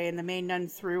pool one day, and the main nun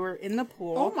threw her in the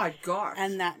pool. Oh my gosh.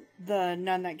 And the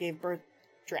nun that gave birth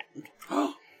drowned.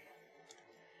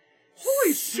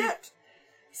 Holy shit!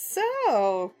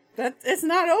 So, it's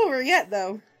not over yet,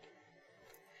 though.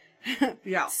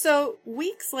 Yeah. So,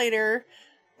 weeks later,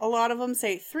 a lot of them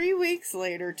say 3 weeks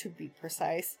later, to be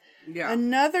precise,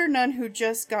 another nun who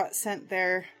just got sent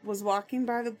there was walking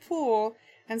by the pool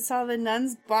and saw the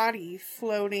nun's body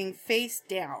floating face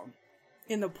down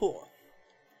in the pool.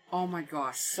 Oh my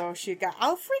gosh. So she got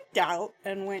all freaked out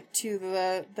and went to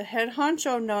the head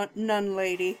honcho nun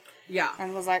lady. Yeah.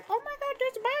 And was like, oh my god,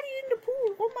 there's a body in the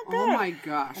pool. Oh my god. Oh my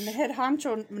gosh. And the head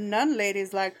honcho nun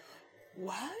lady's like,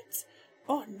 what?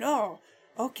 Oh no.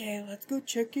 Okay, let's go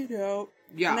check it out.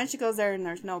 Yeah. And then she goes there and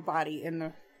there's no body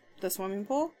in the swimming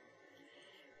pool.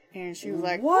 And she was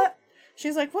like, what?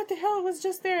 She's like, what the hell was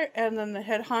just there? And then the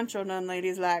head honcho nun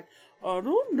lady's like, I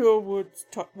don't know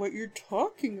what you're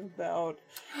talking about.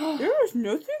 There's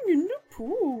nothing in the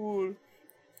pool.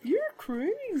 You're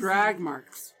crazy. Drag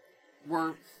marks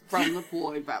were from the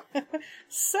pool about.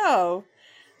 So,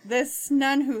 this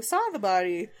nun who saw the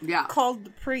body called the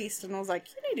priest and was like,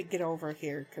 you need to get over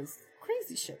here because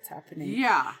crazy shit's happening.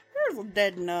 Yeah. There's a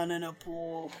dead nun in a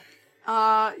pool.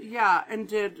 Yeah, and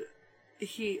did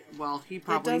he probably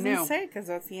knew. It doesn't say because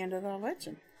that's the end of the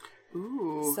legend.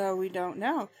 Ooh. So we don't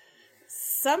know.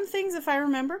 Some things, if I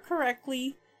remember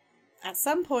correctly, at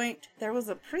some point, there was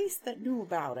a priest that knew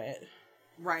about it.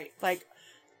 Right. Like,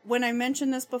 when I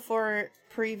mentioned this before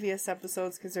previous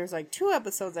episodes, because there's like 2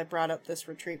 episodes I brought up this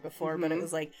retreat before, but it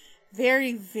was like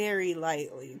very, very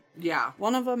lightly. Yeah.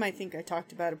 One of them, I think I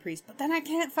talked about a priest, but then I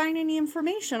can't find any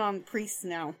information on priests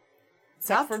now.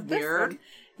 Except for weird.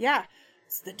 Yeah.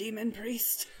 It's the demon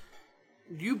priest.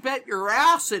 You bet your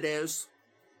ass it is.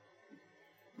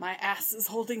 My ass is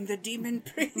holding the demon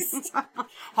priest.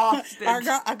 Hostage.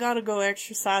 I gotta go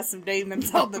exercise some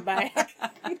demons on the back.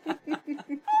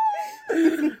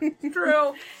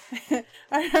 True.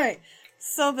 Alright.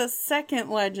 So the second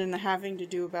legend having to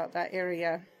do about that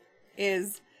area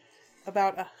is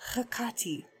about a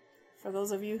Hecate. For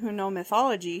those of you who know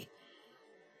mythology,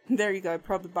 there you go, I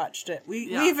probably botched it.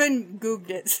 We even Googled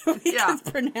it so we could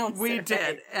pronounce it. We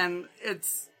did, and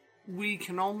we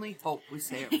can only hope we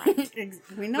say it right.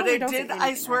 We know but we it don't did,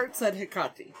 I swear it said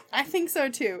Hecate. I think so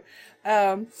too.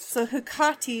 So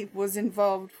Hecate was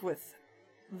involved with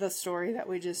the story that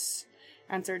we just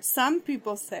answered. Some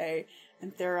people say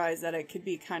and theorize that it could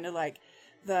be kind of like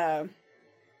the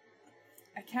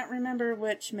I can't remember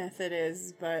which myth it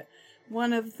is, but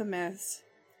one of the myths.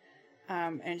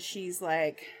 And she's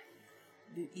like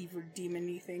the evil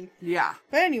demon-y thing. Yeah.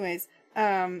 But anyways,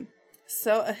 so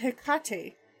a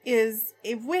Hecate is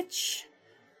a witch,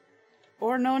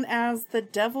 or known as the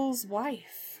devil's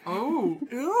wife. Oh,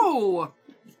 ew.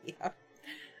 Yeah.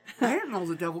 I didn't know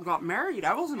the devil got married.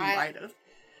 I wasn't invited.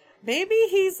 Maybe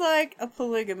he's like a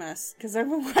polygamist, because I've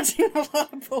been watching a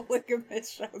lot of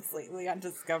polygamist shows lately on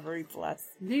Discovery Plus.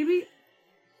 Maybe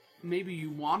you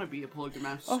want to be a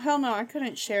polygamist. Oh, hell no, I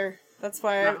couldn't share. That's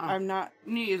why I'm not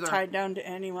tied down to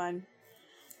anyone.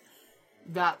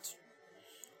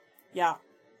 Yeah.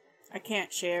 I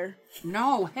can't share.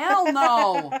 No, hell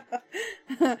no!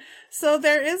 So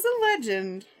there is a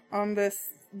legend on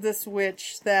this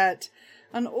witch that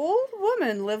an old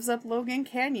woman lives up Logan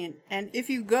Canyon. And if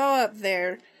you go up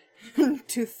there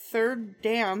to Third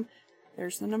Dam,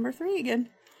 there's the number 3 again.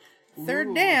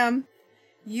 Third Dam,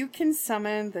 you can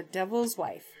summon the devil's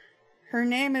wife. Her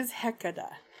name is Hecate.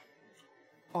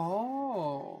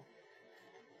 Oh.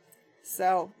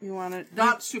 So, you want to...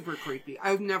 That's super creepy.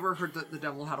 I've never heard that the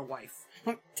devil had a wife.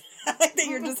 I like that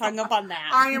you're just hung up on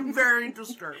that. I am very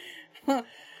disturbed.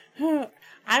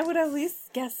 I would at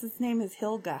least guess his name is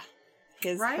Hilga.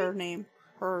 Right? Her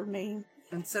name.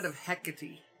 Instead of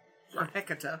Hecate. Or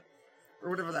Hecate. Or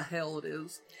whatever the hell it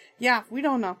is. Yeah, we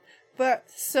don't know. But,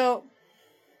 so...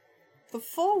 The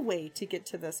full way to get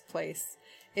to this place,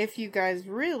 if you guys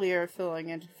really are feeling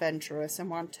adventurous and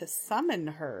want to summon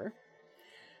her,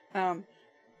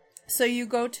 so you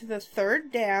go to the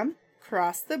Third Dam,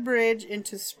 cross the bridge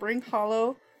into Spring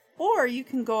Hollow, or you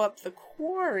can go up the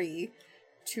quarry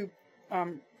to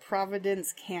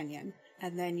Providence Canyon,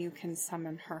 and then you can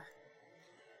summon her.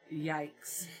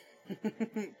 Yikes.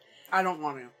 I don't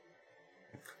want to.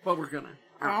 But we're gonna.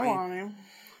 I want to.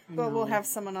 But we'll have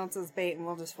someone else's bait and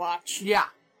we'll just watch. Yeah.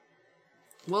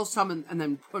 We'll summon and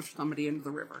then push somebody into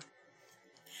the river.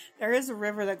 There is a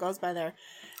river that goes by there.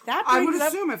 I would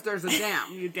assume if there's a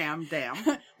dam, you dam.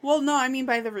 Well, no, I mean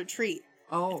by the retreat.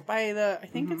 Oh. By I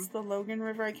think it's the Logan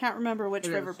River. I can't remember which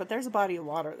river, but there's a body of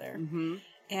water there. Mm-hmm.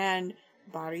 And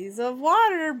bodies of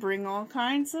water bring all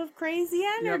kinds of crazy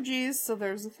energies. Yep. So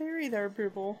there's a theory there,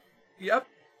 people. Yep.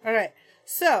 All right.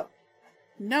 So,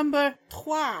 number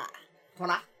 3.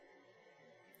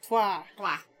 Trois.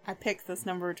 I picked this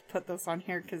number to put this on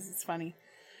here because it's funny.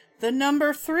 The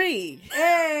number 3.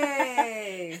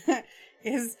 Hey!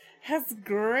 has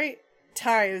great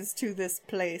ties to this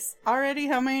place. Already,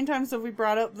 how many times have we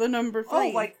brought up the number 3? Oh,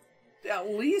 like at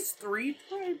least 3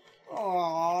 times.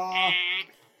 Aww.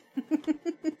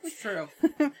 It's true.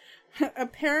 A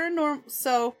paranormal...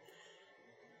 So,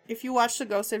 if you watch the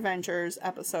Ghost Adventures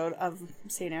episode of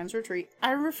St. Anne's Retreat,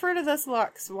 I refer to this a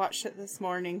lot because I watched it this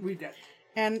morning. We did.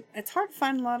 And it's hard to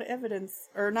find a lot of evidence,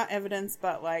 or not evidence,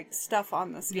 but like stuff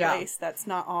on this place that's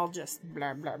not all just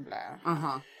blah, blah, blah.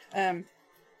 Uh-huh.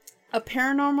 A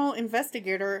paranormal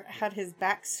investigator had his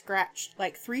back scratched,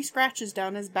 like 3 scratches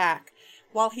down his back,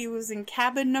 while he was in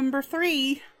cabin number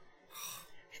 3.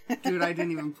 Dude, I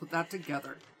didn't even put that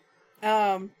together.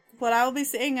 But I'll be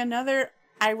saying another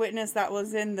eyewitness that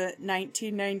was in the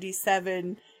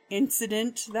 1997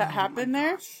 incident that happened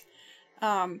there.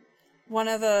 One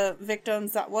of the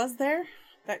victims that was there,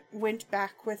 that went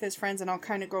back with his friends, and I'll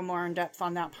kind of go more in depth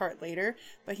on that part later,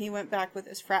 but he went back with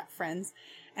his frat friends,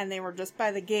 and they were just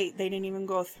by the gate. They didn't even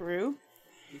go through.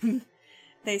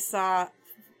 They saw,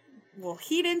 well,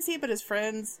 he didn't see it, but his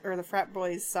friends, or the frat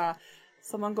boys, saw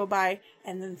someone go by,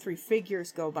 and then 3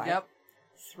 figures go by. Yep.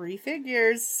 3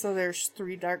 figures, so there's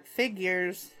 3 dark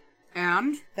figures.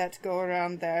 And? That go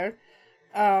around there.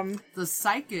 The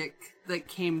psychic that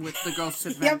came with the Ghost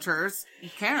Adventures,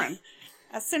 Karen.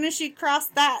 As soon as she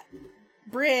crossed that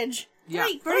bridge,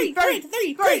 three.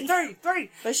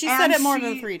 But she said it more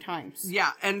than 3 times.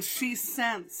 Yeah, and she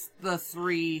sensed the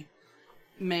 3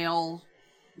 male,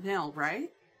 right?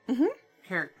 Mm-hmm.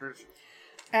 Characters.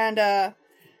 And,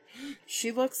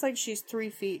 she looks like she's 3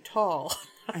 feet tall.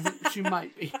 I think she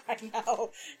might be. I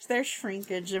know. There's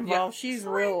shrinkage involved. Yeah, she's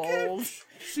real old.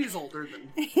 She's older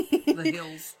than the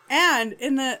hills. And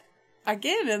in the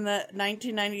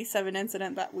 1997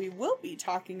 incident that we will be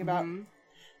talking about,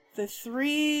 the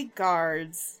 3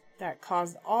 guards that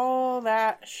caused all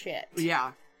that shit.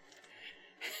 Yeah.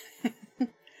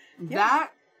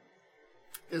 That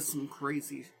is some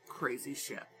crazy, crazy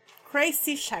shit.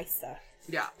 Crazy scheisse.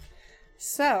 Yeah.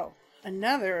 So,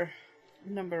 another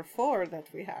number 4 that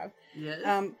we have. Yes.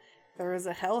 There is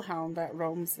a hellhound that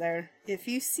roams there. If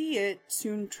you see it,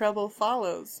 soon trouble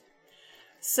follows.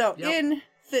 So, in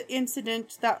the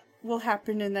incident that will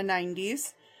happen in the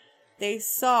 90s, they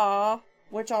saw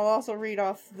which I'll also read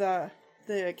off the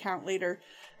account later.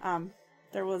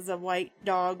 There was a white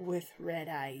dog with red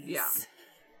eyes. Yeah.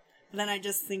 Then I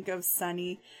just think of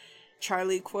Sunny,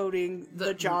 Charlie quoting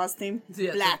the Jaws theme.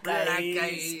 Yeah, black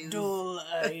eyes, dull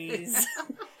eyes.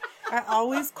 I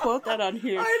always quote that on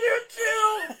here.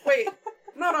 I do too. Wait,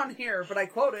 not on here, but I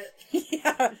quote it.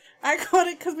 Yeah, I quote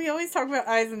it because we always talk about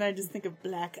eyes, and I just think of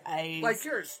black eyes. Like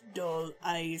yours. Dull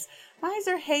eyes. Mine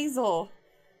are hazel.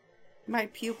 My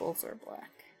pupils are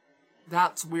black.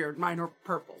 That's weird. Mine are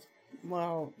purple.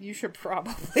 Well, you should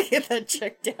probably get that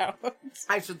checked out.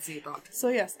 I should see a doctor. So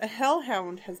yes, a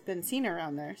hellhound has been seen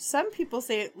around there. Some people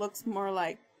say it looks more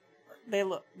like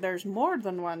there's more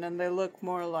than one, and they look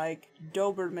more like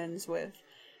Dobermans with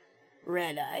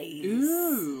red eyes.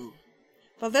 Ooh.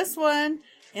 But this one,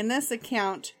 in this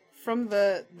account from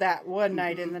that one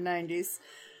night in the 90s,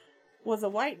 was a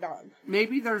white dog.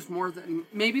 Maybe there's more than...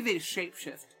 Maybe they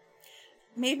shapeshift.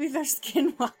 Maybe they're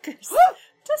skinwalkers.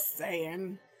 Just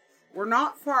saying. We're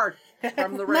not far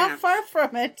from the ranch. Not far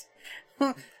from it.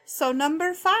 So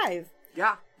number 5.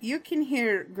 Yeah. You can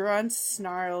hear grunts,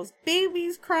 snarls,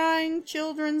 babies crying,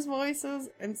 children's voices,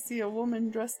 and see a woman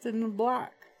dressed in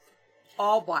black.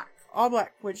 All black. All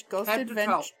black, which Ghost Head to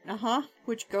toe.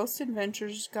 Which Ghost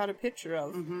Adventures got a picture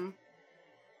of. Mm-hmm.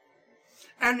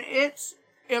 And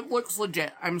it looks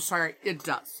legit. I'm sorry, it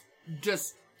does.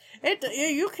 Just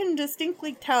you can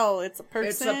distinctly tell it's a person.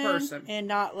 It's a person. And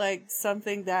not like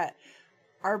something that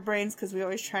our brains, because we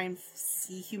always try and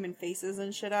see human faces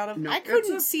and shit out of. No, I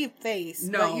couldn't see a face,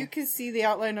 no. but you could see the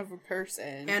outline of a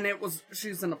person. And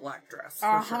she's in a black dress.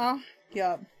 For sure.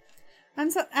 Yep.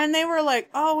 And they were like,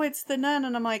 "Oh, it's the nun,"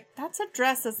 and I'm like, "That's a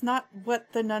dress. It's not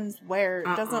what the nuns wear.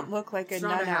 It doesn't look like a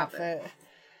nun outfit."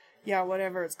 Yeah,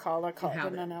 whatever it's called. I call it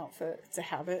the nun outfit. It's a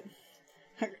habit.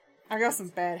 I got some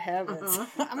bad habits.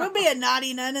 I'm gonna be a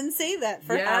naughty nun and say that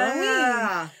for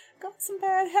Halloween. Got some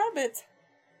bad habits.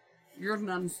 Your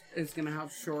nun is gonna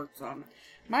have shorts on.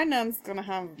 My nun's gonna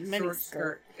have mini Short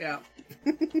skirt. Yeah.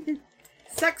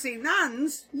 Sexy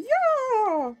nuns.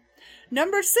 Yeah.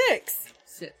 Number 6.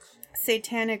 6.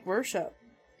 Satanic worship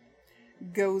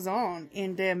goes on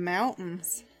in the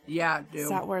mountains. Yeah, dude. Is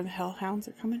that where the hellhounds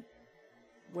are coming?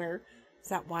 Where? Is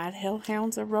that why the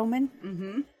hellhounds are roaming?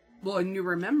 Mm-hmm. Well, and you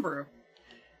remember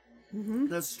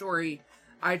the story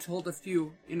I told a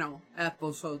few,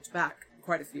 episodes back,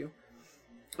 quite a few,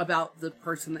 about the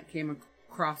person that came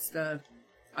across a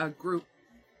group.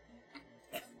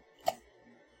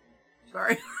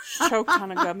 Sorry. Choked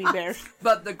on a gummy bear.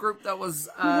 But the group that was,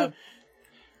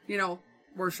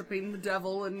 worshiping the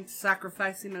devil and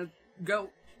sacrificing a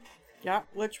goat. Yeah,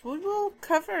 which we will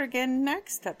cover again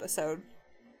next episode.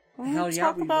 Hell yeah,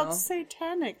 talk we about will.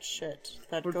 Satanic shit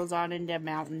that goes on in the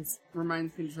mountains.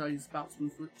 Reminds me to tell you about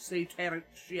some satanic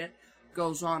shit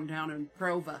goes on down in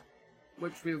Prova,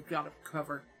 which we've got to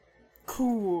cover.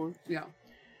 Cool. Yeah.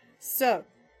 So,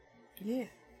 yeah.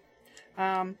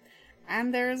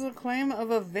 And there's a claim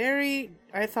of a very,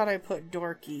 I thought I put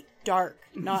dark,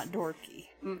 not dorky.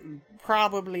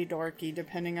 Probably dorky,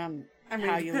 depending on how you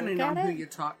look at it. Depending on who you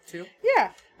talk to.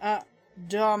 Yeah.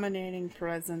 Dominating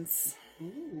presence.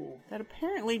 Ooh. That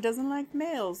apparently doesn't like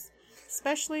males.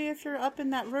 Especially if you're up in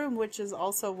that room, which is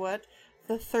also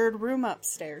the third room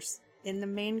upstairs in the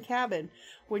main cabin.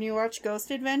 When you watch Ghost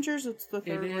Adventures, it's the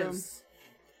third room.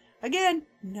 Again,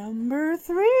 number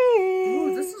 3.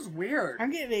 Ooh, this is weird.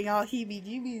 I'm getting all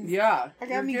heebie-jeebies. Yeah. I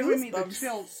got me giving me goosebumps. the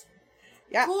chills.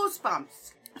 Yeah.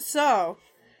 Goosebumps. So,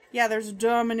 yeah, there's a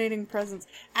dominating presence.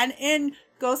 And in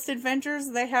Ghost Adventures,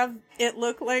 they have it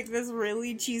look like this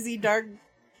really cheesy, dark,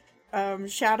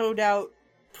 shadowed out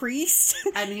priest.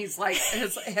 And he's like,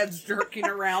 his head's jerking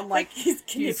around like he's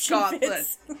got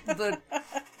fits. the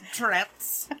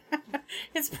Tourette's.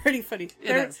 It's pretty funny.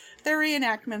 It is. Their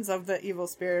reenactments of the evil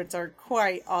spirits are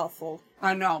quite awful.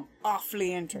 I know.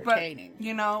 Awfully entertaining.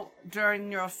 But,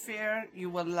 during your fear, you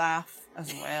will laugh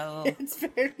as well. It's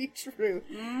very true.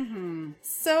 Mm-hmm.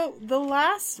 So, the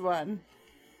last one,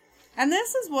 and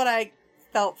this is what I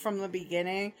felt from the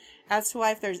beginning as to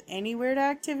why if there's any weird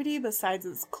activity besides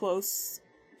it's close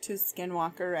to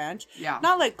Skinwalker Ranch. Yeah.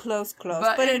 Not like close,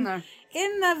 but in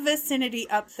the vicinity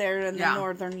up there in the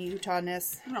northern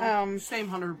Utah-ness. Same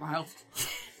 100 miles.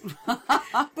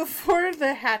 Before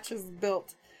the hatch is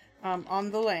built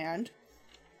on the land,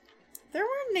 there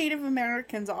were Native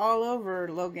Americans all over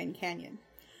Logan Canyon.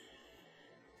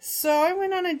 So I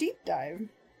went on a deep dive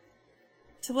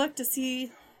to look to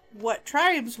see what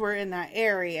tribes were in that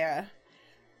area.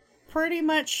 Pretty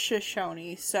much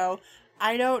Shoshone. So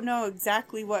I don't know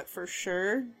exactly what for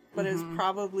sure, but it's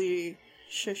probably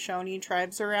Shoshone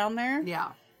tribes around there.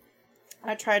 Yeah.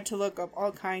 I tried to look up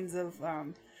all kinds of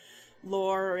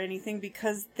lore or anything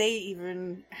because they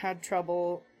even had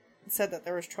trouble, said that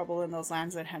there was trouble in those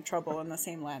lands and had trouble in the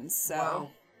same lands. So, wow.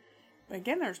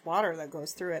 Again, there's water that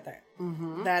goes through it,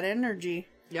 that energy.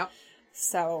 Yep.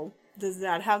 So, does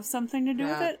that have something to do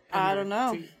with it? I don't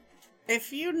know.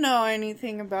 If you know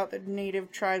anything about the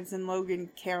native tribes in Logan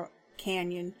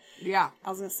Canyon. Yeah. I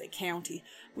was going to say county.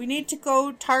 We need to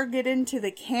go target into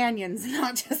the canyons,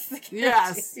 not just the county.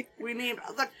 Yes. We need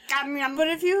the canyon. But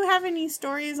if you have any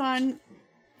stories on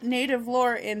native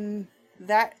lore in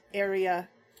that area,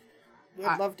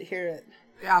 we'd love to hear it.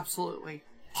 Absolutely.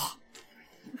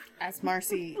 As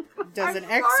Marci does an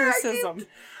exorcism.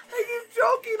 I keep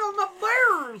joking on the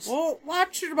bears. Well,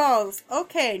 watch your balls.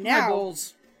 Okay, now. My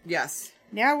balls. Yes.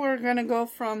 Now we're going to go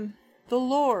from the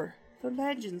lore, the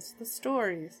legends, the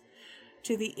stories,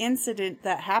 to the incident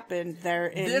that happened there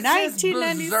in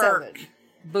 1997.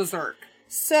 Berserk.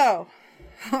 So,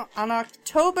 on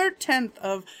October 10th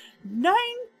of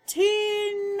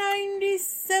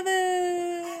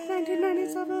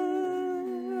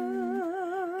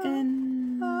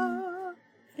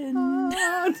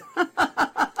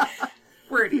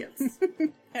We're idiots.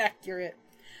 Accurate.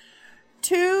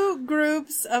 2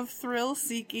 groups of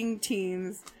thrill-seeking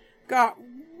teens got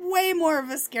way more of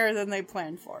a scare than they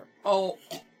planned for. Oh.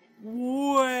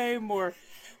 Way more.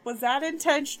 Was that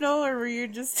intentional, or were you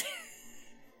just...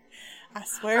 I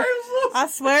swear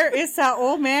it's that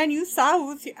old man you saw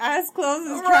with your eyes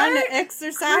closed is trying to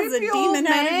exorcise a demon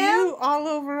out of you all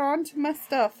over onto my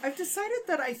stuff. I've decided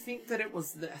that I think that it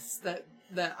was this, that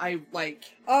I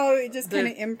like... Oh, it just kind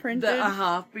of imprinted?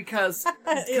 Because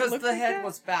the head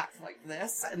was back like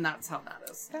this, and that's how that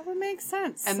is. That would make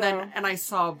sense. And then I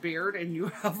saw a beard, and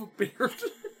you have a beard.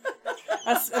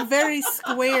 a very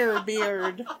square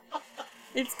beard.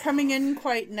 It's coming in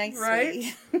quite nicely.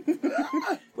 Right?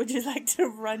 Would you like to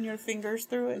run your fingers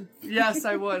through it? Yes,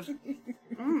 I would.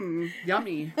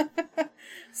 Yummy.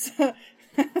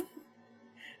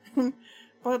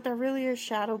 But there really is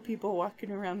shadow people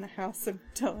walking around the house, I'm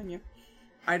telling you.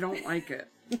 I don't like it.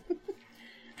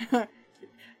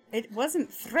 It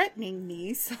wasn't threatening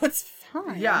me, so it's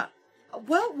fine. Yeah.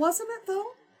 Well, wasn't it, though?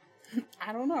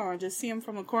 I don't know. I just see him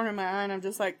from the corner of my eye, and I'm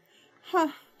just like,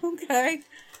 okay.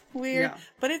 Weird. Yeah.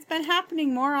 But it's been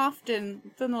happening more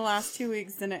often than the last 2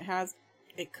 weeks than it has.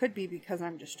 It could be because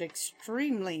I'm just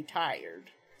extremely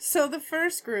tired. So the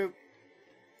first group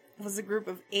was a group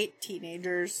of 8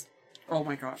 teenagers. Oh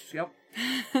my gosh, yep.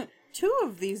 2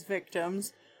 of these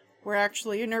victims were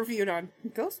actually interviewed on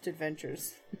Ghost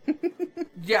Adventures.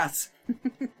 Yes.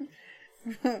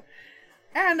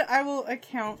 And I will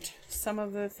account some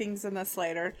of the things in this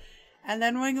later. And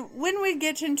then when we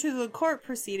get into the court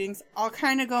proceedings, I'll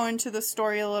kind of go into the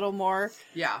story a little more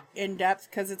in depth,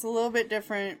 because it's a little bit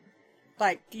different.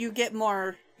 Like, you get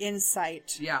more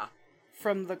insight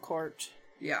from the court.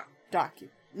 Yeah.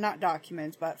 Not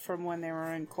documents, but from when they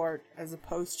were in court, as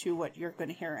opposed to what you're going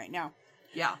to hear right now.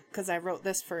 Yeah. Because I wrote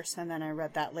this first, and then I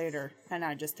read that later, and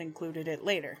I just included it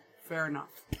later. Fair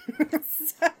enough.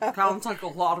 Sounds like a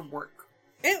lot of work.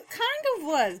 It kind of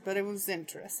was, but it was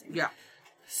interesting. Yeah.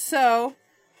 So,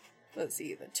 let's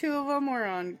see. The 2 of them were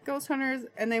on ghost hunters,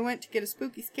 and they went to get a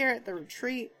spooky scare at the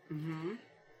retreat. Mm-hmm.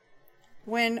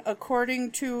 When,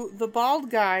 according to the bald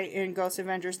guy in Ghost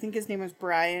Adventures, I think his name was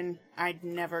Brian, I'd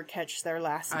never catch their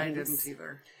last names. I didn't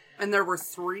either. And there were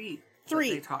 3 that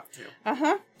they talked to.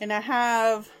 Uh-huh. And I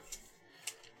have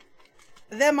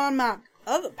them on my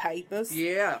other papers.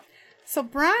 Yeah. So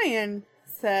Brian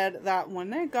said that when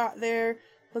they got there,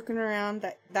 looking around,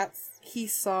 he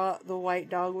saw the white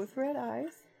dog with red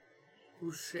eyes.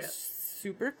 Oh, shit.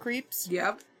 Super creeps.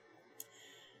 Yep.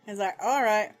 He's like,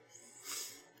 alright.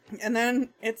 And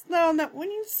then it's known that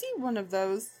when you see one of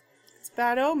those, it's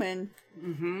bad omen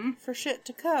for shit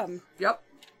to come. Yep.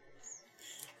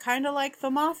 Kind of like the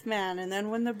Mothman, and then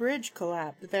when the bridge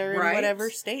collapsed, they're in whatever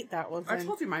state that was in. I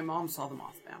told you my mom saw the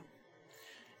Mothman.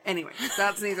 Anyway,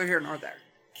 that's neither here nor there.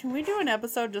 Can we do an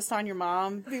episode just on your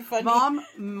mom? It'd be funny. Mom,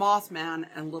 Mothman,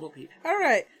 and little people. All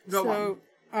right. Go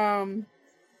on.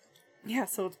 Yeah,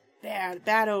 so it's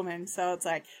bad omen. So it's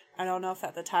like, I don't know if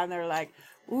at the time they were like,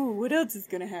 ooh, what else is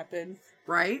going to happen?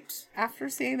 Right. After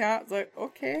seeing that, it's like,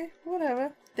 okay,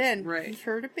 whatever. Then he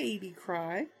heard a baby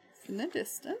cry from the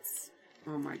distance.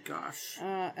 Oh my gosh.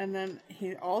 And then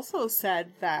he also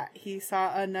said that he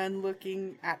saw a nun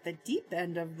looking at the deep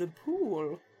end of the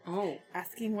pool. Oh.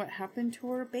 Asking what happened to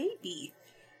her baby.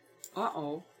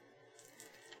 Uh-oh.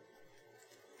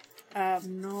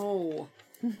 No.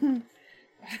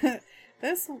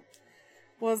 This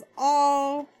was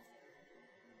all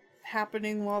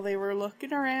happening while they were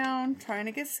looking around, trying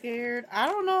to get scared. I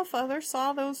don't know if others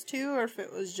saw those too, or if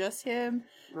it was just him.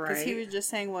 Because he was just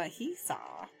saying what he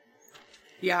saw.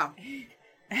 Yeah.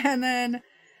 And then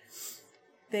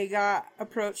they got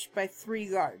approached by 3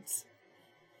 guards.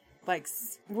 Like,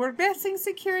 we're guessing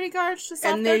security guards just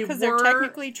out there because they're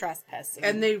technically trespassing.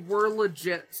 And they were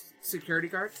legit security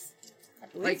guards? I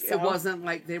believe like, so. It wasn't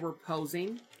like they were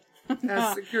posing no,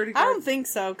 as security guards? I don't think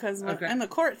so, because in the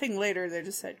court thing later, they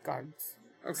just said guards.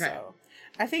 Okay. So,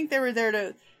 I think they were there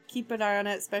to keep an eye on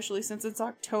it, especially since it's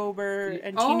October,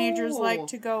 and teenagers like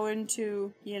to go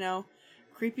into,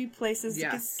 creepy places to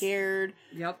get scared.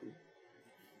 Yep.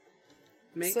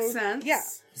 Makes sense. Yeah.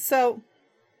 So,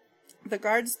 the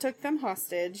guards took them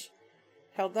hostage,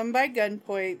 held them by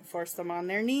gunpoint, forced them on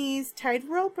their knees, tied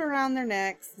rope around their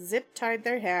necks, zip-tied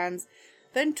their hands,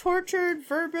 then tortured,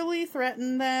 verbally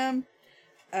threatened them.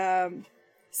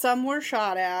 Some were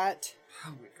shot at.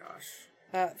 Oh my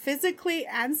gosh. Physically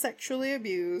and sexually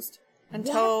abused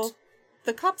until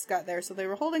the cops got there. So they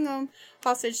were holding them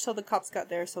hostage till the cops got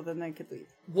there so then they could leave.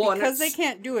 Well, because they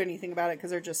can't do anything about it because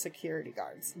they're just security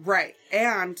guards. Right.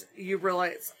 And you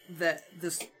realize that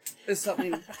this is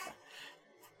something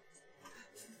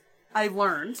I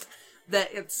learned,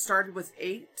 that it started with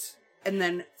 8 and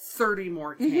then 30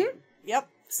 more came. Mm-hmm. Yep.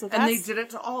 So and they did it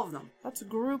to all of them. That's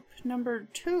group number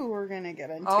 2 we're going to get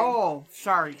into. Oh,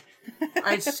 sorry.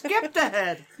 I skipped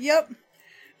ahead. Yep.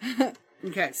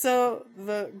 Okay. So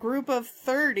the group of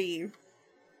 30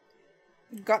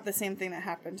 got the same thing that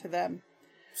happened to them.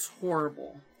 It's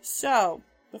horrible. So,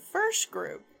 the first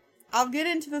group, I'll get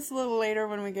into this a little later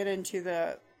when we get into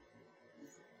the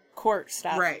court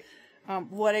stuff. Right.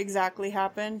 What exactly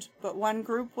happened, but one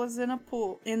group was in the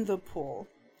pool,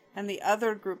 and the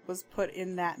other group was put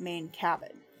in that main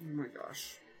cabin. Oh my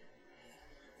gosh.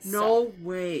 No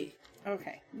way.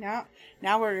 Okay, now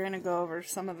we're going to go over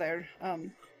some of their,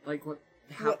 like what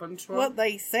happened to them? What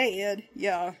they said,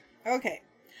 yeah. Okay,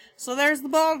 so there's the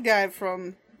bald guy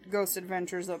from Ghost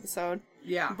Adventures episode.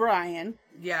 Yeah. Brian.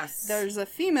 Yes. There's a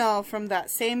female from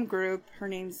that same group. Her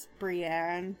name's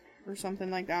Brienne, or something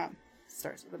like that.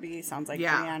 Starts with a B, sounds like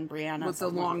Brianna. With the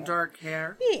long dark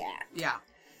hair. Yeah. Yeah.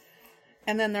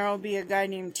 And then there will be a guy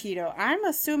named Tito. I'm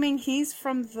assuming he's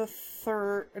from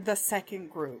the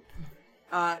second group.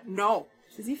 No.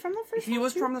 Is he from the first He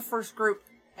was from the first group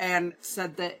and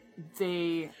said that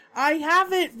they... I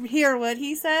have it here, what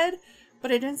he said,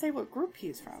 but it didn't say what group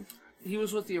he's from. He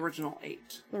was with the original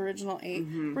 8. The original 8?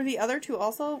 Mm-hmm. Were the other 2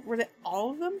 also? Were they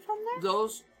all of them from there?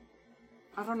 Those...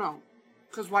 I don't know.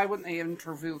 Because why wouldn't they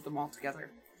interview them all together?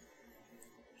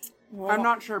 Well, I'm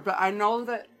not sure, but I know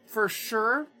that for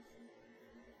sure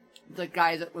the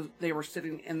guy that they were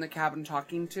sitting in the cabin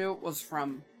talking to was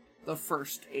from the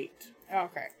first 8.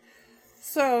 Okay.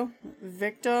 So,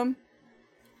 victim,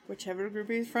 whichever group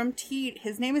he's from,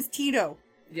 his name is Tito.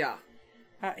 Yeah.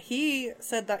 He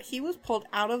said that he was pulled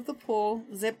out of the pool,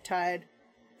 zip-tied,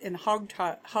 in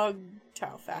hog-tie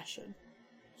fashion.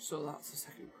 So that's the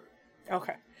second group.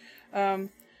 Okay.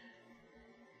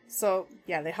 So,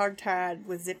 yeah, they hog-tied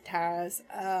with zip ties.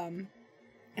 And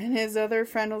his other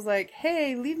friend was like,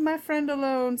 hey, leave my friend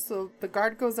alone. So the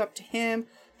guard goes up to him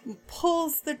and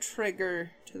pulls the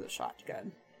trigger to the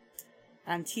shotgun.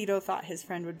 And Tito thought his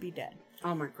friend would be dead.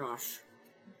 Oh my gosh.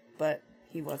 But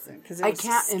he wasn't. Because I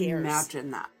can't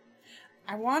imagine that.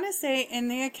 I want to say in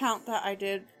the account that I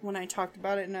did when I talked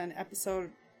about it in an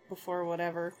episode before,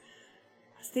 whatever,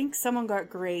 I think someone got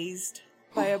grazed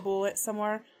by a bullet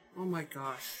somewhere. Oh my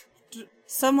gosh.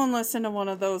 Someone listened to one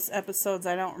of those episodes.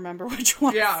 I don't remember which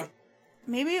one. Yeah.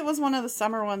 Maybe it was one of the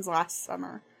summer ones last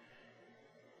summer.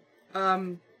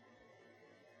 Or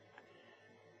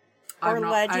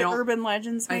urban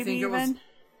legends, maybe. I think even. It was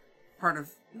part of...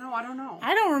 No, I don't know.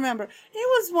 I don't remember. It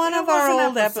was one of our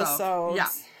old episodes. Yeah.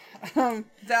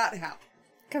 That happened.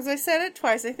 Because I said it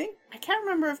twice. I can't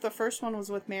remember if the first one was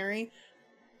with Mary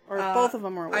or if both of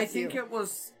them were with you. I think it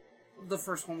was... The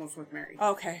first one was with Mary.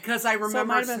 Okay. Because I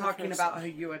remember us talking about how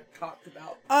you had talked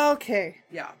about. Okay.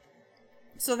 Yeah.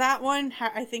 So that one,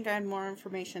 I think I had more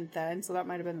information then, so that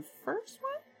might have been the first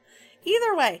one?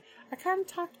 Either way, I kind of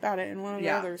talked about it in one of the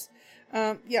others.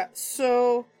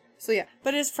 So yeah.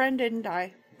 But his friend didn't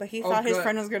die, but he thought his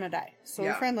friend was going to die. So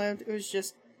the friend lived. It was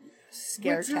just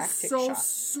scare tactic shot.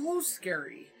 So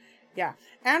scary. Yeah.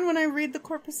 And when I read the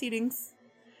court proceedings...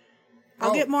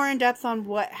 I'll get more in depth on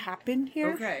what happened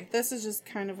here. Okay. This is just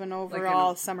kind of an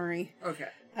overall summary. Okay.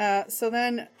 So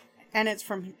then, and it's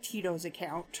from Tito's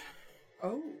account.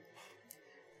 Oh.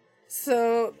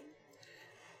 So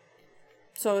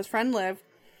his friend lived,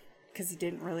 because he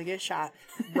didn't really get shot.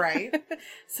 Right.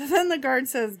 So then the guard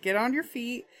says, get on your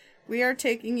feet, we are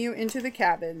taking you into the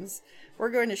cabins. We're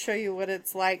going to show you what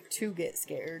it's like to get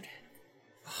scared.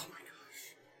 Oh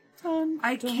my gosh.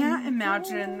 I can't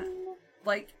imagine,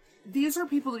 like, these are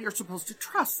people that you're supposed to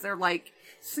trust. They're like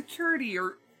security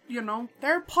or, you know.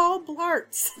 They're Paul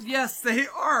Blarts. Yes, they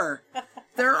are.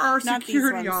 There are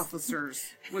security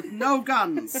officers with no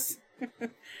guns.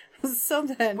 So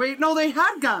then... Wait, no, they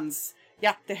had guns.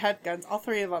 Yeah, they had guns. All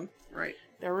 3 of them. Right.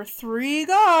 There were 3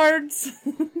 guards.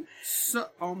 So,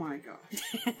 oh my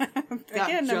god.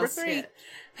 Again, number 3.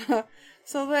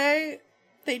 So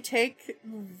they take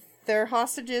their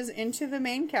hostages into the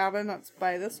main cabin that's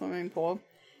by the swimming pool.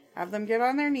 Have them get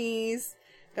on their knees.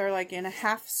 They're like in a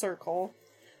half circle.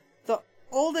 The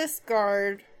oldest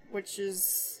guard, which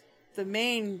is the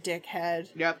main dickhead.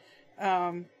 Yep.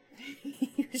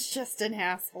 He was just an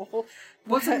asshole.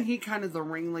 Wasn't he kind of the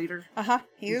ringleader? Uh-huh.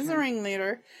 He was the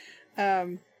ringleader.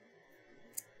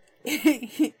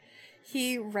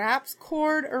 He wraps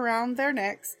cord around their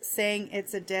necks, saying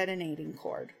it's a detonating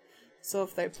cord. So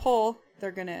if they pull,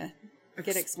 they're gonna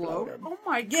get exploded. Oh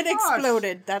my god! Get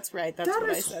exploded. That's right. That's what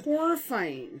I said. That is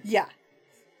horrifying. Yeah.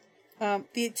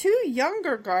 The 2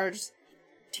 younger guards,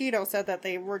 Tito said that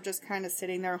they were just kind of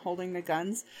sitting there holding the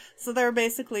guns. So they're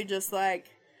basically just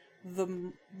like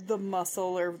the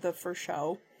muscle or the for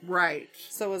show. Right.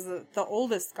 So it was the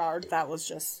oldest guard that was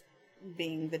just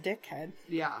being the dickhead.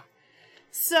 Yeah.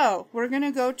 So, we're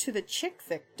gonna go to the chick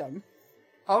victim.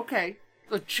 Okay.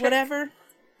 The chick. Whatever.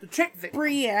 The chick victim.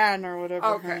 Brienne or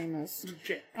whatever her name is. The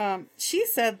chick. She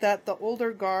said that the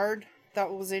older guard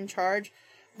that was in charge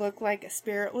looked like a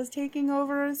spirit was taking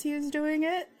over as he was doing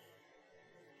it.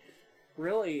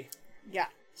 Really? Yeah.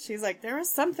 She's like, there was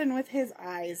something with his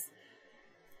eyes.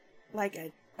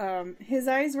 Like his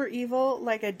eyes were evil,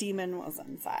 like a demon was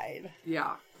inside.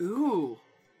 Yeah. Ooh.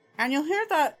 And you'll hear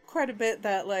that quite a bit,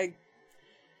 that, like,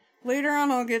 later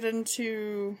on I'll get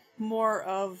into more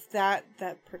of that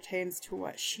pertains to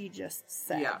what she just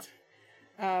said.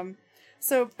 Yeah.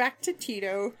 So, back to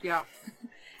Tito. Yeah.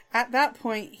 At that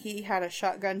point, he had a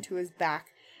shotgun to his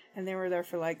back, and they were there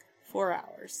for, like, 4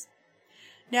 hours.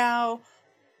 Now,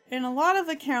 in a lot of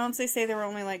accounts, they say they were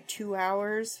only, like, 2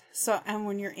 hours. So, and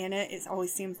when you're in it, it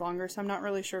always seems longer, so I'm not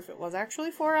really sure if it was actually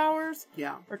 4 hours.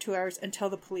 Yeah. Or 2 hours until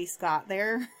the police got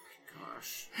there.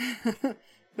 Gosh.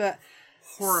 But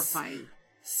horrifying.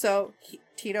 So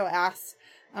Tito asked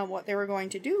what they were going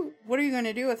to do. What are you going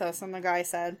to do with us? And the guy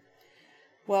said,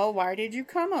 well, why did you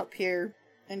come up here?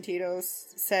 And Tito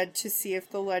said to see if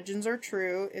the legends are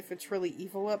true, if it's really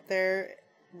evil up there,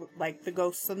 like the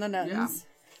ghosts and the nuns. Yeah.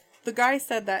 The guy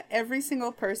said that every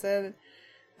single person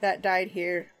that died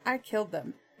here, I killed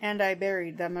them. And I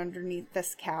buried them underneath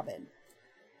this cabin.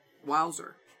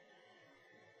 Wowzer.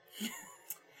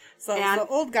 So the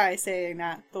old guy saying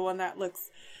that, the one that looks,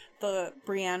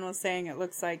 Brienne was saying it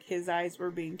looks like his eyes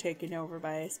were being taken over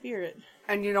by a spirit.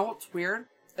 And you know what's weird?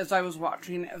 As I was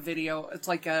watching a video, it's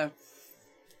like I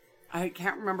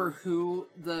can't remember who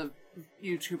the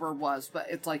YouTuber was, but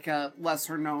it's like a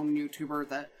lesser known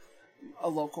YouTuber a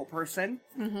local person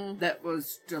that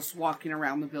was just walking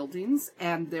around the buildings,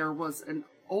 and there was an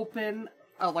open,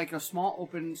 like a small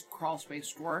open crawl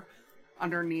space door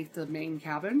underneath the main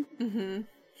cabin. Mm-hmm.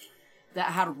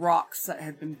 That had rocks that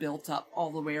had been built up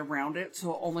all the way around it,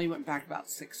 so it only went back about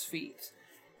 6 feet.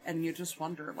 And you just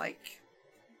wonder, like,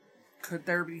 could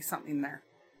there be something there?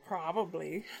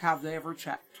 Probably. Have they ever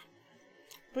checked?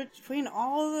 But between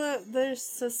all the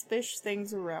suspicious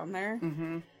things around there,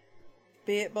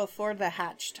 be it before the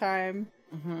hatch time,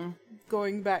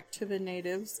 going back to the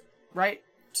natives, right,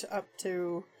 up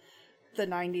to the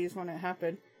 90s when it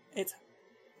happened,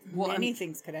 many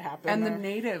things could have happened. And the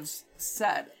natives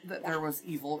said that there was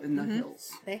evil in the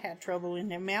hills. They had trouble in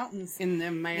the mountains. In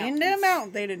the mountains.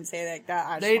 They didn't say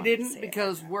that. They didn't,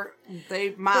 because the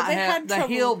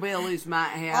hillbillies might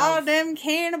have. All them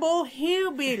cannibal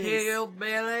hillbillies.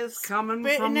 Hillbillies coming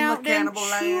spitting from out the cannibal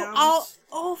lands. all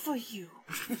over you.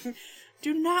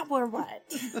 Do not wear white.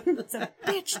 It's a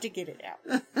bitch to get it out.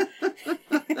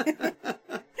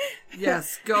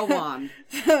 Yes, go on.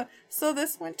 So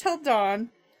this went till dawn.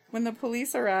 When the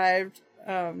police arrived,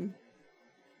 this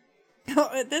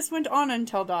went on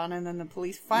until dawn, and then the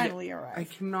police finally arrived. I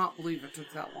cannot believe it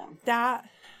took that long.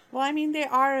 Well, I mean, they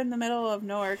are in the middle of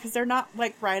nowhere, because they're not,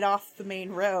 like, right off the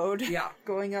main road. Yeah.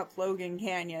 Going up Logan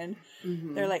Canyon.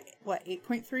 Mm-hmm. They're, like,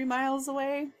 8.3 miles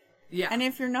away? Yeah. And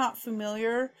if you're not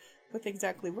familiar with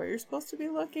exactly where you're supposed to be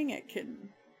looking,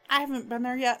 I haven't been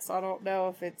there yet, so I don't know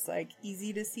if it's, like,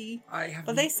 easy to see.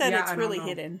 But they said it's really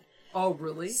hidden. Oh,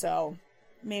 really? So...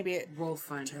 maybe we'll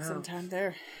find out some time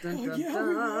there. Dun, dun,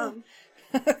 dun.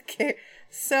 Okay,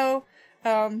 so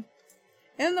in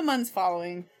in the months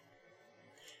following,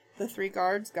 the 3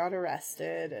 guards got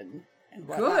arrested and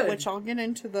whatnot, which I'll get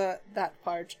into that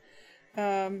part.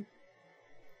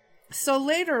 So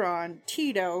later on,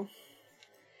 Tito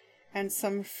and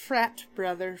some frat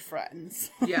brother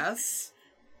friends. Yes.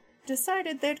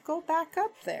 Decided they'd go back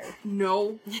up there.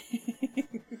 No.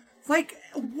 Like,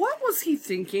 what was he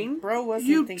thinking? Bro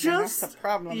wasn't thinking, that's the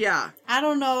problem. Yeah. I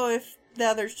don't know if the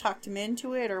others talked him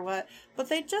into it or what, but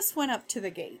they just went up to the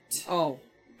gate. Oh,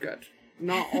 good.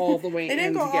 Not all the way they in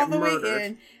didn't go to get all the murdered. way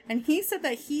in. And he said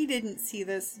that he didn't see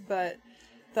this, but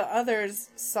the others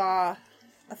saw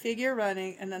a figure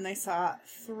running, and then they saw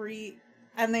 3,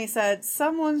 and they said,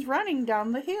 someone's running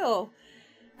down the hill.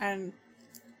 And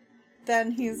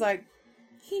then he's like,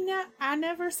 I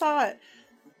never saw it.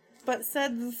 But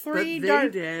said the 3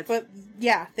 dark... did. But,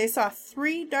 yeah, they saw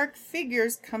 3 dark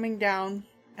figures coming down,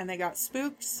 and they got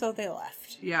spooked, so they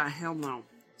left. Yeah, hell no.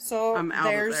 So, I'm out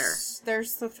of there.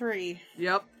 There's the 3.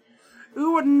 Yep.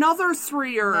 Ooh, another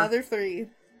 3-er. Another 3.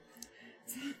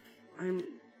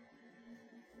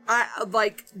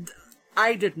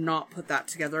 I did not put that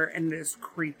together, and it is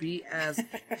creepy as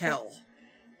hell.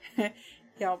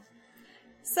 Yep.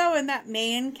 So, in that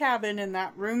main cabin, in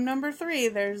that room number 3,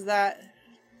 there's that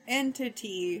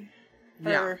entity.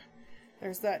 Yeah.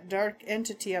 There's that dark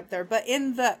entity up there. But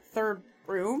in that 3rd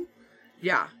room...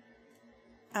 Yeah.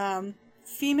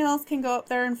 Females can go up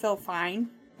there and feel fine.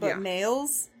 But Yeah.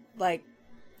 males, like,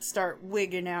 start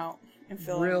wigging out and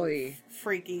feeling Really?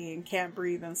 freaky and can't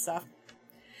breathe and stuff.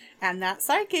 And that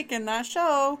psychic in that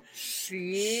show...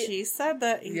 She said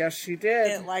that... Yes, she did.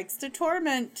 It likes to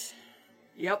torment...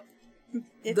 Yep.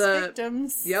 its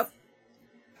victims. Yep.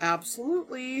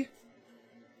 Absolutely.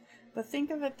 But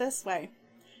think of it this way.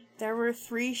 There were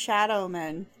 3 shadow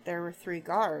men. There were 3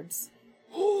 guards.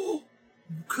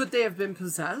 Could they have been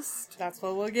possessed? That's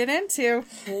what we'll get into.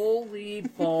 Holy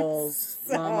balls,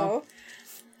 Mama.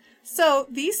 So,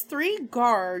 these 3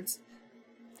 guards,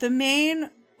 the main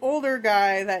older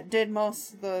guy that did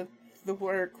most of the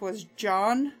work was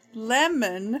John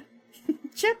Lemon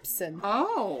Gibson.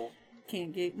 Oh.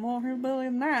 Can't get more hillbilly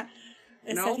than that.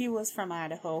 It No. said he was from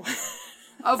Idaho.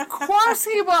 Of course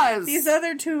he was! These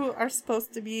other 2 are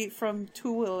supposed to be from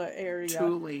Tooele area.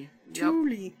 Tule.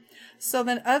 Yep. So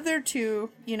then other 2,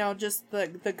 just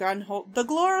the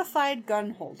glorified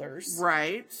gun holders.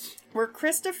 Right. Were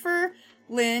Christopher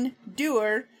Lynn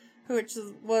Dewar, which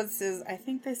was his, I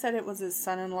think they said it was his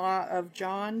son-in-law of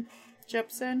John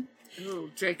Gibson.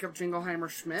 Ooh, Jacob Jingleheimer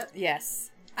Schmidt. Yes.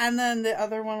 And then the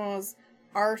other one was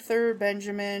Arthur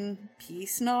Benjamin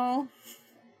Peasnall.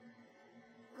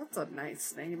 That's a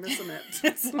nice name, isn't it?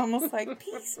 It's almost like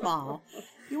pee small.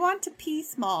 You want to pee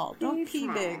small, don't pee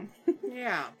big.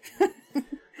 Yeah.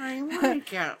 I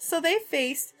like it. So they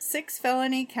faced 6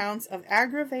 felony counts of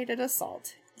aggravated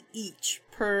assault, each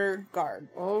per guard.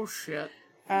 Oh, shit.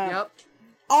 Yep.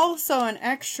 Also, an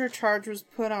extra charge was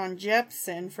put on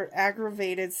Jepson for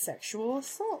aggravated sexual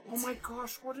assault. Oh my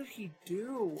gosh, what did he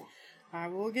do? I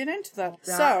will get into that.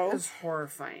 That is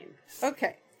horrifying.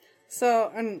 Okay.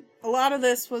 So, and a lot of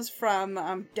this was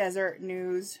from Desert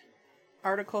News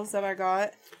articles that I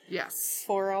got. Yes.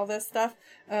 For all this stuff.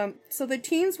 So the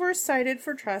teens were cited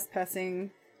for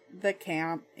trespassing the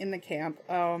camp.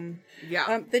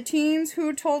 The teens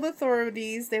who told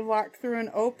authorities they walked through an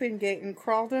open gate and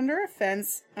crawled under a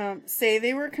fence say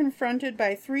they were confronted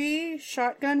by 3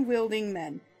 shotgun-wielding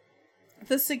men.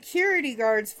 The security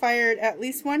guards fired at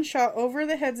least 1 shot over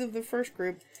the heads of the first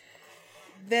group,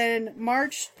 then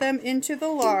marched them into the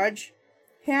lodge,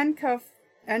 handcuffed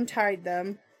and tied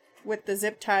them with the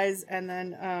zip ties, and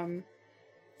then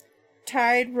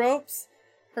tied ropes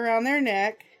around their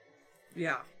neck.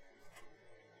 Yeah.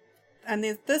 And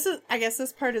this is, I guess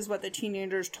this part is what the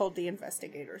teenagers told the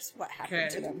investigators, what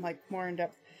happened to them, like more in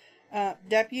depth.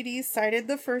 Deputies cited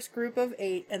the first group of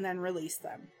 8 and then released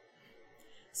them.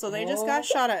 So they just got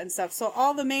shot at and stuff. So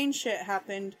all the main shit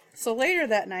happened. So later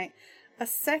that night, a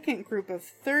second group of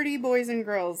 30 boys and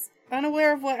girls,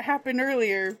 unaware of what happened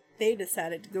earlier, they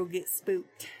decided to go get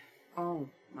spooked. Oh,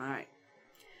 my.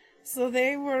 So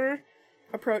they were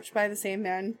approached by the same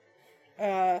men,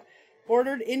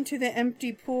 ordered into the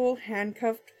empty pool,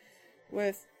 handcuffed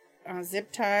with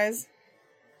zip ties,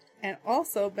 and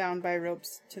also bound by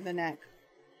ropes to the neck.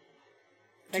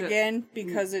 Again,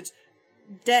 because it's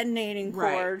detonating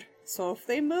cord, right. So if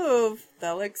they move,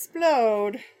 they'll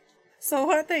explode. So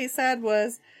what they said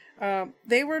was,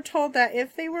 they were told that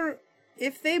if they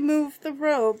moved the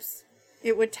ropes,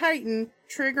 it would tighten,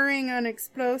 triggering an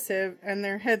explosive, and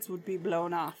their heads would be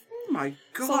blown off. Oh my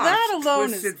god! So that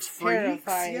alone is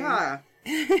terrifying. Yeah.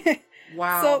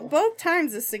 Wow. So both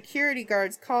times the security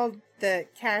guards called the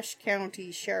Cache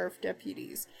County Sheriff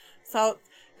deputies. So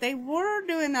they were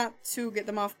doing that to get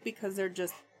them off because they're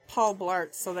just Paul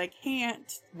Blart, so they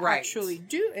can't actually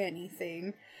do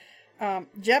anything.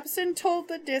 Jepson told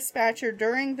the dispatcher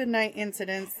during the night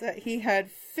incidents that he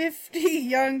had 50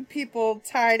 young people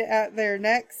tied at their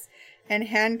necks and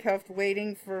handcuffed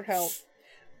waiting for help,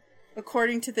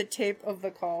 according to the tape of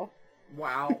the call.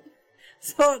 Wow.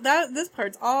 So this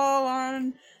part's all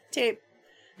on tape.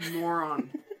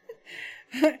 Moron.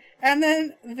 And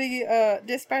then the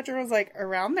dispatcher was like,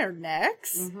 around their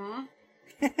necks? Mm-hmm.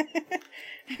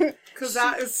 Because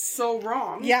that is so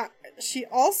wrong. Yeah. She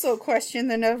also questioned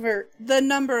the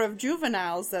number of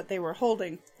juveniles that they were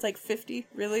holding. It's like 50,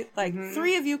 really? Like,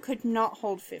 3 of you could not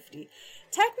hold 50.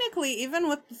 Technically, even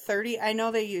with the 30, I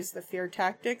know they use the fear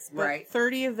tactics, but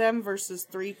 30 of them versus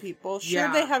 3 people.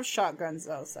 Sure, they have shotguns,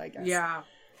 though, so I guess. Yeah.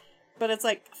 But it's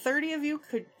like, 30 of you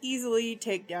could easily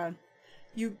take down.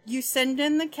 You send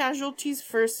in the casualties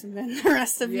first, and then the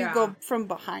rest of you go from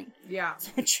behind. Yeah.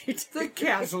 That's what you do. The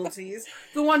casualties.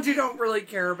 The ones you don't really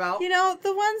care about. You know,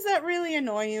 the ones that really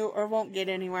annoy you or won't get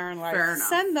anywhere in life. Fair enough.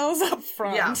 Send those up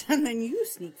front, and then you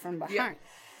sneak from behind. Yeah.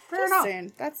 Fair enough.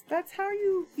 Saying, that's how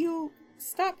you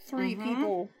stop 3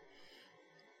 people.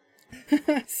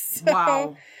 So,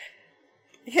 wow.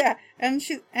 Yeah, and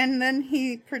then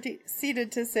he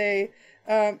proceeded to say,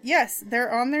 yes,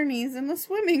 they're on their knees in the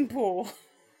swimming pool.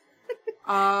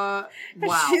 Wow.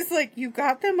 She's like, you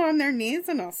got them on their knees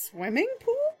in a swimming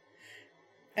pool?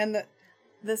 And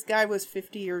this guy was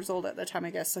 50 years old at the time, I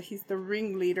guess, so he's the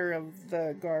ringleader of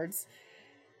the guards.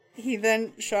 He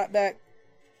then shot back,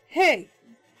 hey,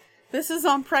 this is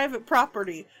on private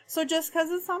property. So just because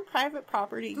it's on private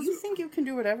property, you think you can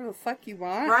do whatever the fuck you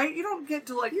want? Right? You don't get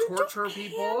to, like, torture people. You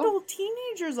don't handle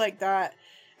teenagers like that.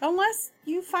 Unless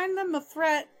you find them a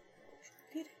threat.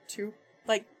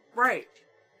 Like, right.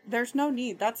 There's no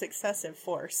need. That's excessive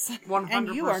force. 100%. And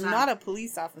you are not a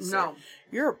police officer. No.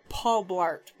 You're Paul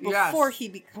Blart before he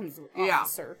becomes an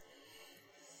officer.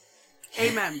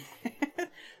 Amen.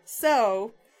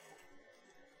 So,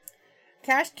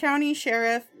 Cache County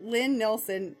Sheriff Lynn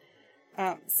Nilsen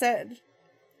said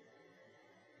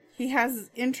he has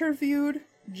interviewed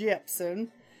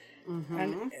Jepson. Mm-hmm.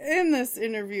 And in this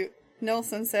interview,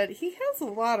 Nilsen said he has a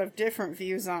lot of different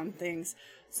views on things.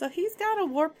 So he's got a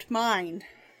warped mind.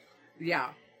 Yeah.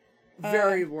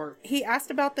 Very warped. He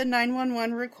asked about the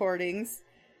 911 recordings.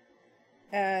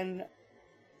 And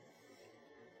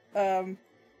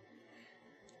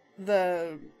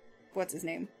what's his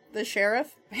name? The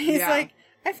sheriff. He's like,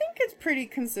 I think it's pretty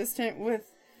consistent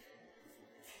with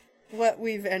what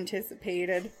we've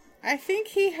anticipated. I think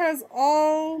he has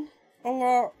I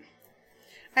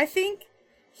think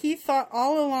he thought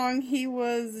all along he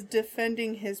was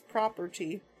defending his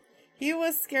property. He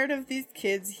was scared of these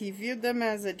kids. He viewed them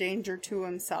as a danger to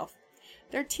himself.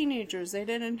 They're teenagers. They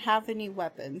didn't have any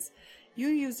weapons. You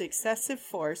used excessive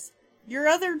force. Your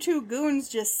other 2 goons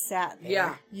just sat there.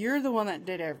 Yeah. You're the one that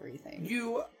did everything.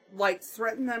 You,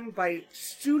 threatened them by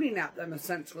shooting at them,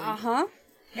 essentially. Uh-huh.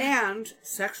 And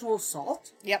sexual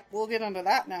assault? Yep, we'll get into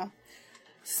that now.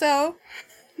 So...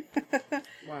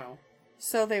 Wow.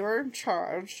 So they were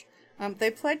charged.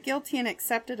 They pled guilty and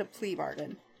accepted a plea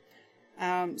bargain.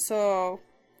 So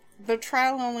the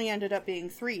trial only ended up being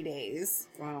 3 days.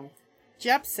 Wow.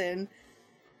 Jepson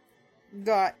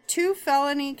got 2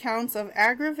 felony counts of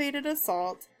aggravated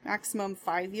assault, maximum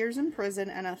 5 years in prison,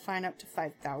 and a fine up to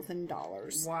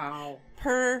 $5,000. Wow.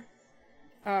 Per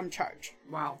charge.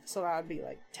 Wow. So that would be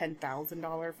like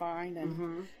 $10,000 fine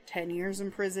and 10 years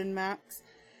in prison max.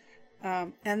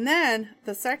 And then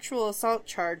the sexual assault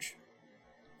charge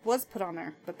was put on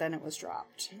there, but then it was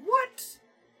dropped. What?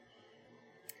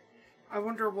 I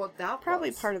wonder what that Probably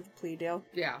was. part of the plea deal.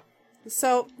 Yeah.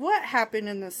 So, what happened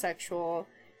in the sexual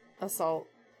assault,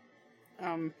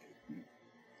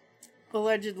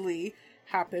 allegedly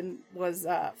happened was,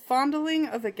 fondling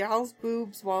of a gal's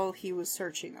boobs while he was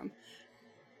searching them.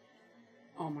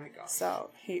 Oh my god. So,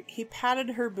 he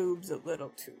patted her boobs a little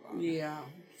too long. Yeah.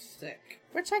 Sick.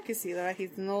 Which I could see that.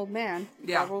 He's an old man.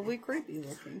 Yeah. Probably creepy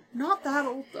looking. Not that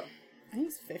old, though.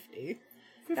 He's 50.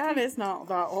 That is not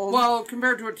that old. Well,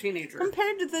 compared to a teenager.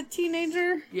 Compared to the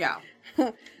teenager? Yeah.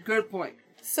 Good point.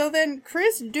 So then,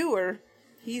 Chris Dewar,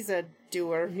 he's a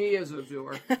doer. He is a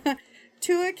doer.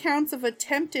 2 accounts of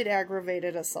attempted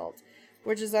aggravated assault,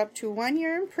 which is up to 1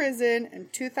 year in prison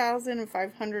and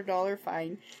 $2,500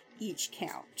 fine each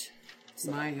count.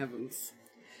 So, my heavens.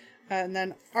 And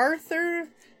then Arthur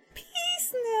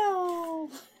Peasnell.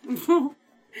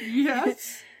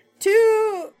 Yes.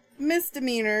 2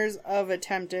 misdemeanors of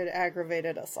attempted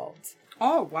aggravated assault.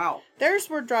 Oh, wow. Theirs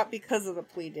were dropped because of the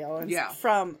plea deal. And Yeah.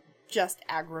 From just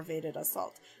aggravated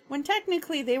assault. When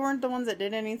technically they weren't the ones that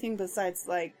did anything besides,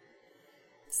 like,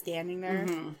 standing there.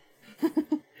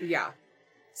 Mm-hmm. Yeah.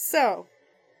 So,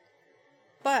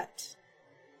 but,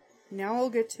 now we'll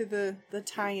get to the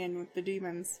tie-in with the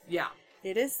demons. Yeah.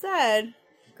 It is said,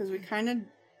 because we kind of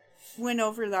went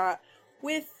over that,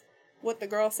 with what the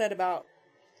girl said about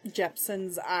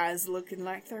Jepson's eyes looking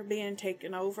like they're being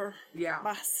taken over. Yeah.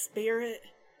 By spirit.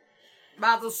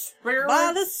 By the spirit.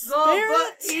 By the spirit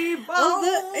of the evils. of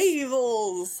the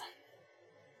evils.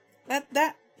 Let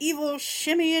that evil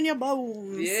shimmy in your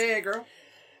bones. Yeah, girl.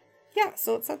 Yeah,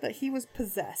 so it said that he was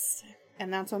possessed.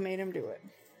 And that's what made him do it.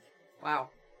 Wow.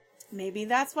 Maybe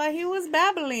that's why he was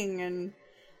babbling and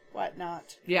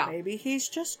whatnot. Yeah. Maybe he's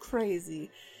just crazy.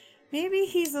 Maybe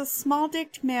he's a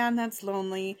small-dicked man that's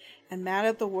lonely and mad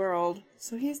at the world,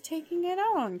 so he's taking it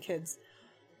out on kids.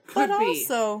 Could but be.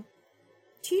 Also,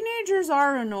 teenagers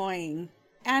are annoying.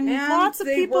 And lots of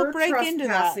people break into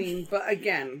that. But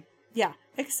again. Yeah,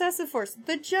 excessive force.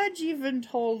 The judge even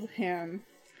told him,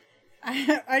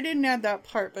 I didn't add that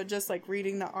part, but just like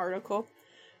reading the article,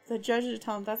 the judge would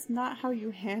tell him that's not how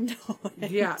you handle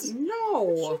it. Yeah,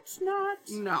 no. It's not.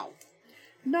 No.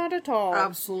 Not at all.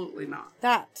 Absolutely not.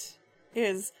 That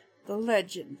is the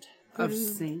legend Of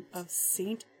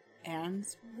Saint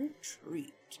Anne's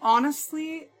Retreat.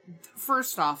 Honestly,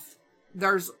 first off,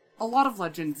 there's a lot of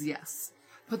legends, yes.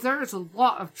 But there is a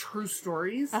lot of true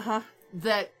stories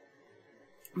that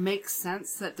make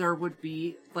sense that there would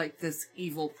be, like, this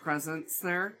evil presence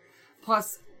there.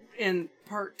 Plus, in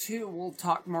part 2, we'll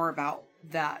talk more about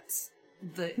that.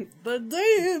 The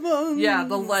demons! Yeah,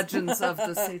 the legends of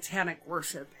the satanic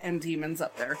worship and demons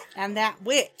up there. And that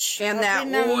witch. And that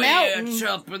witch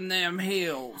up in them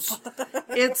hills.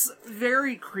 It's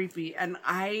very creepy, and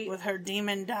with her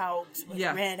demon dogs with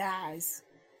red eyes.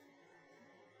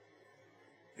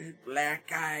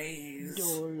 Black eyes.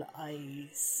 Dull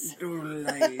eyes. Dull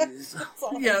eyes. That's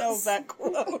all I know of that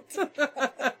quote.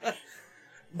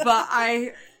 But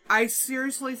I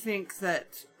seriously think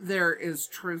that there is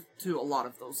truth to a lot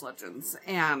of those legends,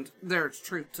 and there's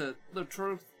truth to the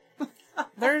truth.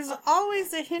 There's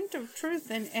always a hint of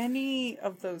truth in any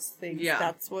of those things. Yeah.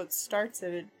 That's what starts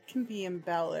it. It can be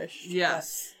embellished.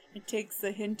 Yes. It takes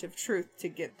the hint of truth to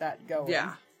get that going.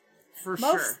 Yeah. For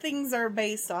sure. Most things are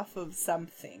based off of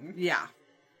something. Yeah.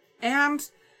 And,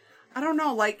 I don't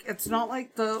know, like, it's not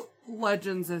like the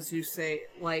legends, as you say,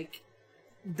 like,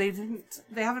 they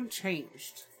haven't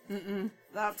changed. Mm-mm.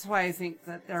 That's why I think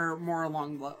that they're more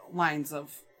along the lines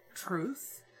of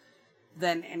truth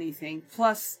than anything.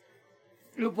 Plus,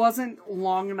 it wasn't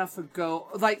long enough ago,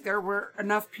 like, there were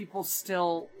enough people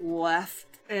still left,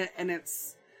 and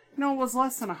it's, it was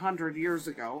less than 100 years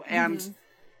ago, and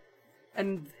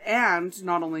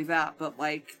not only that, but,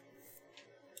 like,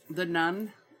 the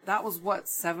Nun, that was,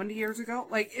 70 years ago?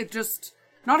 Like, it just,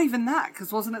 not even that,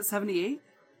 because wasn't it 78?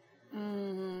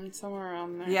 Somewhere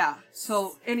around there. Yeah.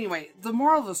 So, anyway, the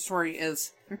moral of the story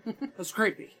is, it's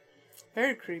creepy.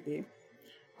 Very creepy.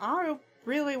 I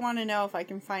really want to know if I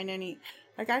can find any,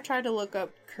 like, I tried to look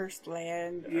up cursed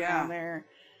land around there.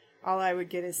 All I would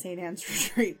get is St. Anne's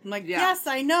Retreat. I'm like, yes,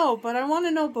 I know, but I want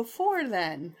to know before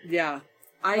then. Yeah.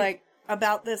 Like,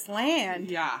 about this land.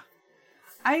 Yeah.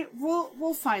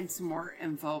 We'll find some more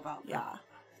info about that. Yeah.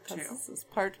 Because this is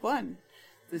part 1.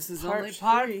 This is only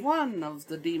part 1 of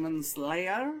the Demon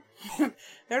Slayer.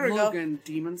 There we go. Logan,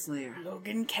 Demon Slayer.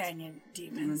 Logan Canyon,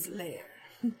 Demon Slayer.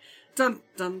 Dun,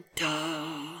 dun,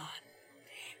 dun.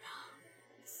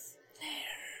 Demons Slayer.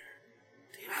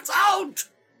 Demons out!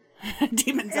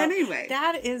 Demons out. Anyway.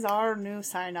 That is our new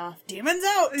sign-off. Demons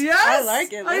out! Yes! I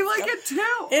like it. I like it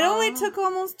too! It only took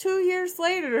almost 2 years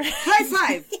later. High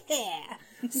five!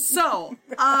 Yeah. So,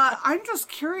 I'm just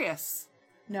curious.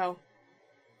 No.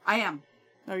 I am.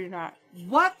 No, you're not.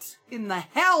 What in the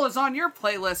hell is on your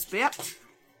playlist, bitch?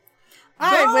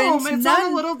 It's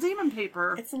on a little demon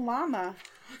paper. It's a llama.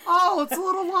 Oh, it's a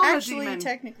little llama demon. Actually,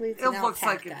 technically, it's it an looks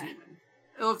alpaca. like a demon.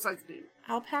 It looks like a demon.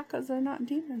 Alpacas are not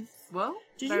demons. Well,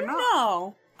 Did they're you not.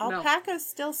 know? No. Alpacas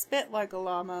still spit like a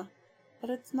llama, but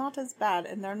it's not as bad,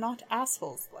 and they're not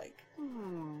assholes like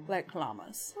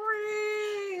llamas.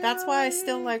 Really? That's why I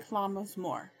still like llamas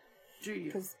more. Do you?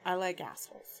 Because I like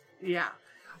assholes. Yeah.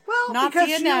 Well, Not because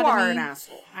the you are anatomy. an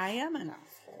asshole. I am an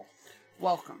asshole.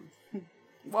 Welcome.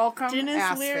 Welcome, Dennis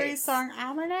ass Leary's face. song,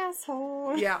 I'm an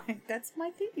asshole. Yeah. That's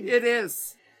my theme. It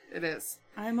is. It is.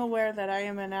 I'm aware that I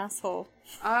am an asshole.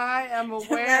 I am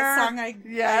aware.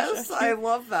 That song I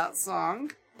love that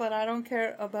song. But I don't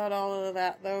care about all of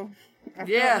that, though. I've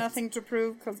Yes. got nothing to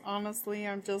prove, because honestly,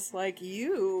 I'm just like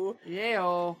you.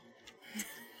 Yeah.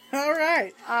 All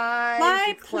right.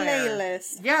 My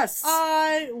playlist. Yes.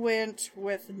 I went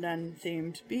with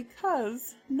nun-themed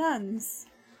because nuns.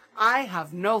 I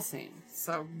have no theme,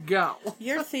 so go.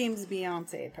 Your theme's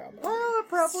Beyonce, probably. Well, it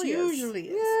probably is. Usually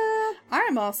is. Yeah.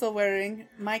 I'm also wearing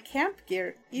my camp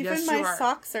gear. Even Yes, my you are.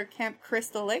 socks are Camp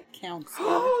Crystal Lake counts.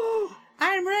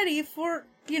 I'm ready for,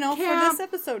 for this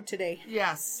episode today.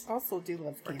 Yes. Also do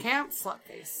love camp. Camp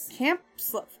Slutface. Camp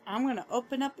Slut. I'm going to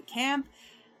open up a camp,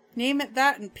 name it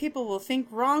that, and people will think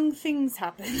wrong things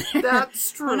happen there.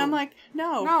 That's true. And I'm like,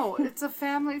 no. No, it's a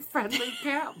family-friendly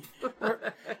camp.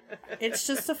 It's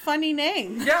just a funny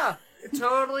name. Yeah, it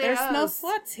totally is. There's no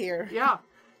sluts here. Yeah.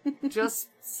 Just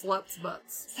sluts'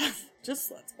 butts.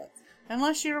 Just sluts butts.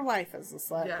 Unless your wife is a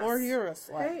slut, Yes. or you're a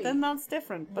slut. Hey. Then that's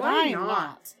different. But Why I'm not?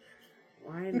 not.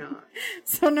 Why not?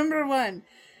 So number 1,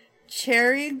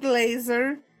 Cherry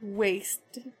Glazer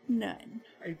Wasted Nun.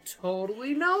 I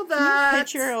totally know that.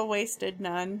 Picture a wasted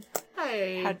nun.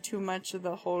 Hey. Had too much of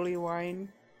the holy wine.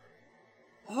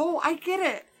 Oh, I get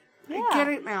it. Yeah. I get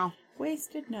it now.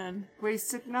 Wasted nun.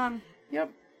 Wasted none.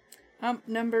 Yep.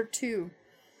 Number 2.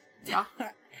 Yeah.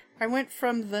 I went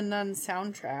from the Nun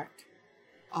soundtrack,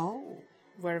 Oh.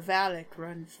 where Valak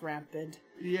runs rampant.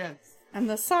 Yes. And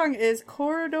the song is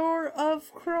Corridor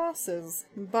of Crosses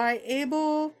by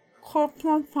Abel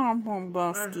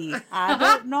Korpomboski. I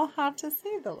don't know how to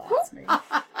say the last name.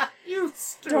 You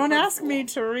stupid Don't ask fool. me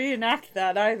to reenact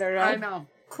that either. I know.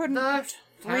 Couldn't The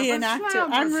reenact it.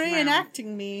 Slam I'm was slam.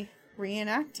 reenacting me.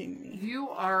 You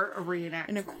are a reenactment.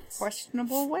 In a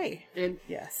questionable way. In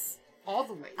Yes. all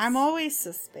the ways. I'm always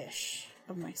suspicious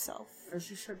of myself. As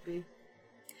you should be.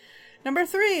 Number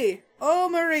 3, Oh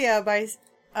Maria by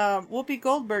Whoopi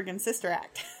Goldberg and Sister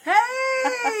Act.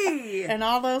 Hey! And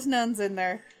all those nuns in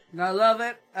there. I love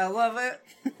it. I love it.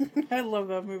 I love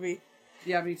that movie.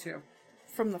 Yeah, me too.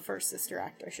 From the first Sister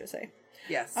Act, I should say.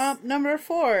 Yes. Number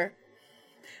 4,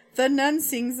 The Nun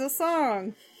Sings a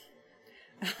Song.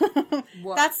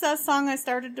 What? That's that song I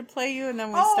started to play you and then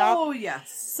we stopped. Oh,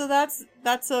 yes. So that's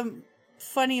a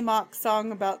funny mock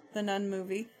song about the Nun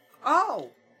movie. Oh.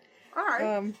 All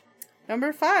right.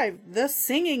 Number 5, The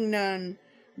Singing Nun,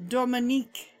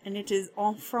 Dominique, and it is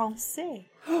en français.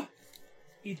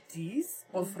 It is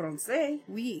en français.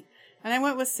 Oui. And I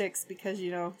went with 6 because,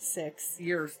 6.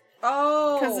 Years.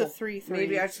 Oh. Because of 3.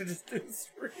 Maybe I should just do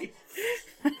 3.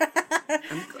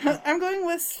 I'm going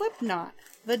with Slipknot,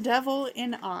 The Devil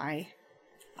in I.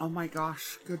 Oh my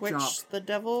gosh. Good Which job. the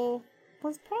devil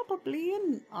was probably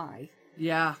in I.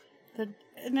 Yeah.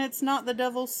 And it's not the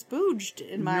devil spooged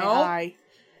in my Nope. eye.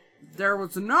 There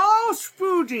was no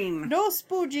spooging. No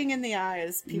spooging in the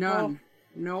eyes, people. None.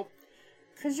 Nope.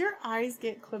 Because your eyes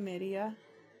get chlamydia.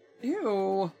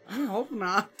 Ew. I hope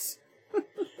not.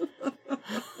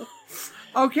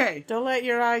 Okay. Don't let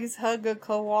your eyes hug a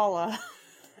koala.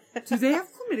 Do they have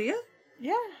chlamydia?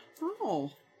 Yeah.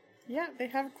 Oh. Yeah, they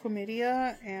have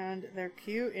chlamydia, and they're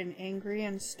cute and angry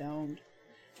and stoned.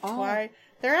 That's Oh. why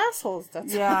they're assholes.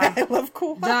 That's Yeah. why I love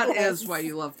koalas. That is why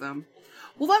you love them.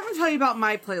 Well, let me tell you about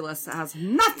my playlist that has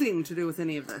nothing to do with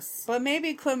any of this. But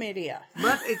maybe chlamydia.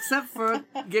 But except for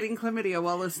getting chlamydia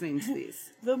while listening to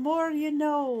these. The more you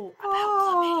know about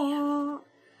Oh.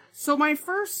 So my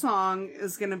first song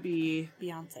is going to be...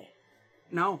 Beyonce.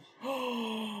 No.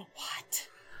 What?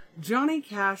 Johnny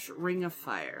Cash, Ring of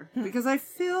Fire. Because I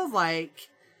feel like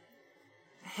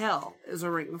hell is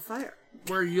a ring of fire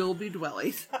where you'll be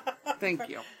dwelling. Thank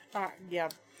you. Yeah.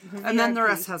 And then the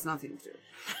rest has nothing to do.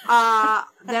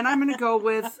 Then I'm going to go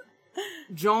with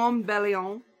Jean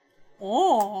Bellion.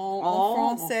 Oh,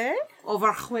 en français?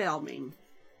 Overwhelming.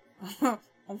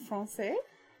 En français?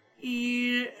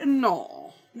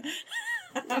 No.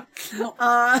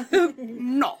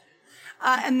 No.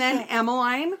 And then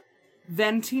Emmeline,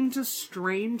 Venting to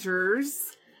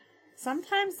Strangers.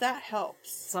 Sometimes that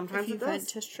helps. Sometimes if you it does. vent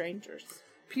to strangers.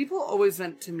 People always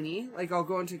vent to me. Like, I'll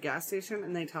go into a gas station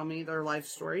and they tell me their life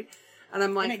story. And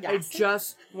I'm In a like, gas I station?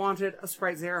 just wanted a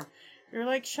Sprite Zero. You're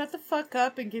like, shut the fuck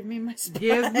up and give me my Sprite.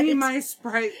 Give me my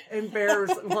Sprite and Bears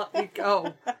and let me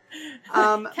go.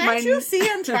 Can't you see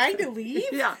I'm trying to leave?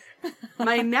 Yeah.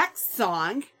 My next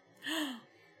song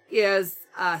is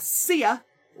Sia,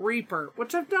 Reaper,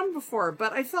 which I've done before,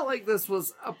 but I felt like this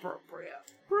was appropriate.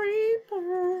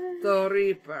 Reaper. The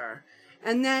Reaper.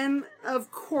 And then,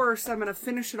 of course, I'm going to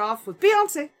finish it off with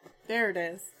Beyonce. There it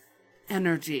is.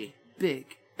 Energy.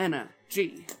 Big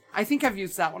energy. I think I've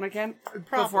used that one again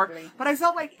before. Probably. But I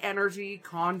felt like energy,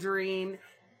 conjuring,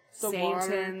 The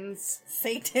Satans.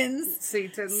 Satans.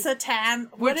 Satan.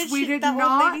 What Which did we did that old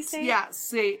not. lady say? Yeah,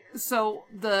 so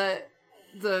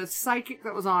the psychic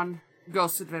that was on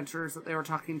Ghost Adventures that they were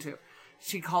talking to,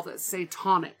 she called it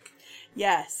satanic.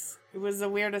 Yes. It was the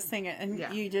weirdest thing. And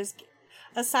you just...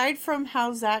 Aside from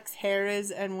how Zach's hair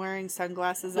is and wearing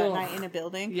sunglasses at night in a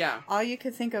building, all you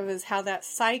could think of is how that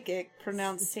psychic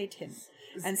pronounced Satan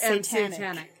and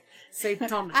satanic.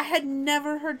 Satanic. I had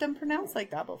never heard them pronounced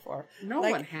like that before. No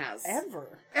one has.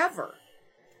 Ever.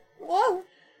 Whoa.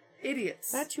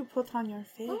 Idiots. That you put on your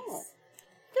face. Oh.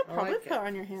 You could probably put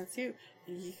on your hands too.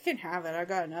 You can have it. I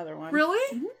got another one. Really?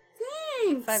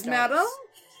 Mm-hmm. Thanks, madam.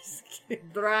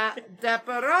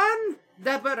 Deperon.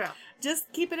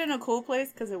 Just keep it in a cool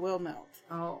place because it will melt.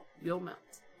 Oh, you'll melt.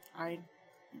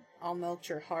 I'll melt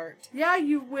your heart. Yeah,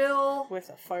 you will. With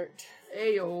a fart.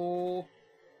 Ayo.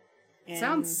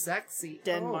 Sounds sexy.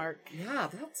 Denmark. Oh, yeah,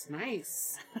 that's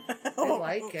nice. I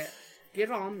like it.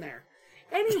 Get on there.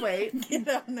 Anyway. Get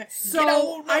on there.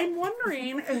 So, I'm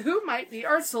wondering who might be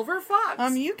our silver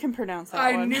fox. You can pronounce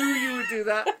that one. I knew you would do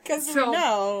that. Because we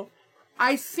know.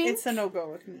 I think it's a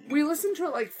no-go with me. We listened to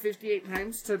it like 58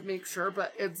 times to make sure,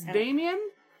 but it's Damien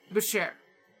Bichir.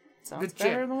 Sounds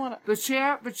better than what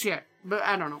Bichir. But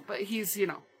I don't know. But he's,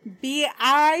 Bichir.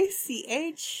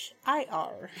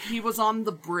 He was on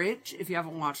The Bridge, if you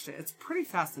haven't watched it. It's pretty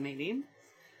fascinating.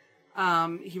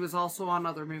 He was also on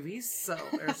other movies, so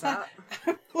there's that.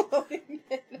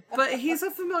 But he's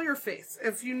a familiar face.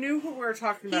 If you knew who we were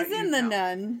talking about, he's in The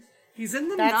Nun. He's in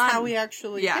The Nun. That's how we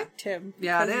actually picked him.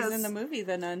 Yeah, it is. He's in the movie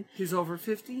The Nun. He's over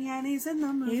 50 and he's in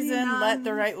the movie He's in Nun. Let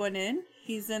the Right One In.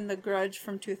 He's in The Grudge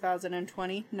from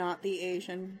 2020, not the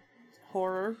Asian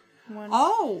horror one.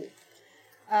 Oh!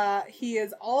 He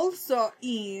is also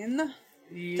in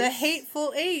The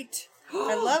Hateful Eight.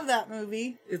 I love that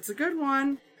movie. It's a good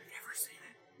one. I've never seen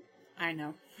it. I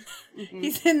know. Mm-hmm.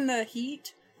 He's in The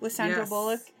Heat with Sandra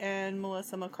Bullock and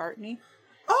Melissa McCartney.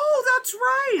 Oh, that's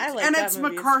right. I like and that it's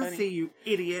movie. McCarthy, you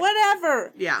idiot.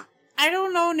 Whatever. Yeah. I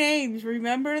don't know names.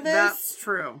 Remember this? That's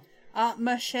true.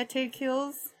 Machete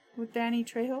Kills with Danny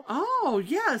Trejo. Oh,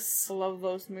 yes. I love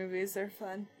those movies. They're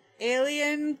fun.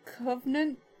 Alien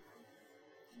Covenant.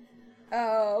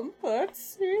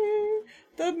 Let's see.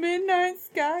 The Midnight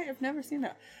Sky. I've never seen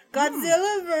that.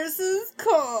 Godzilla vs.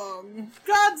 Kong.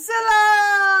 Godzilla!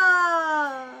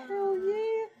 Oh,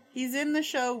 yeah. He's in the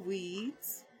show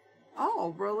Weeds.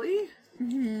 Oh, really?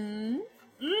 Mm-hmm.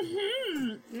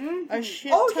 Mm-hmm. Mm-hmm. A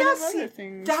shit ton of other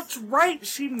things. That's right.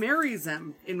 She marries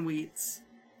him in Weeds.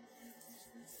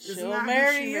 She'll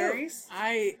marry you.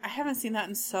 I haven't seen that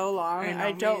in so long.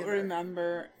 I don't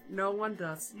remember. No one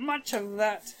does. Much of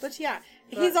that. But yeah,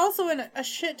 he's also in a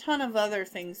shit ton of other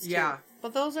things too. Yeah.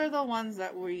 But those are the ones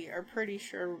that we are pretty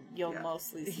sure you'll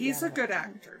mostly see. He's a good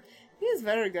actor. He is a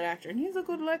very good actor. And he's a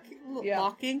good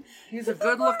looking. He's a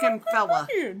good looking fella.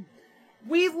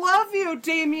 We love you,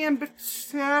 Damien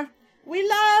Bichir. We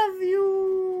love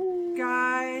you.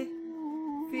 Guy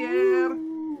Fier.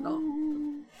 No.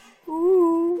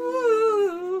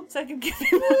 Ooh. So I can give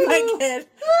him my kid.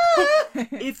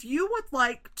 If you would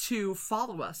like to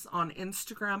follow us on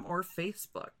Instagram or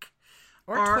Facebook.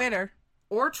 Or Twitter.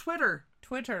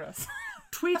 Twitter us.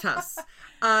 Tweet us.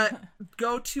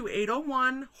 Go to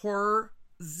 801 Horror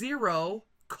 0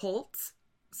 Cult,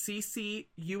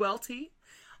 CCULT.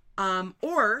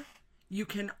 Or you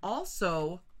can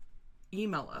also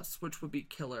email us, which would be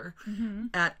killer,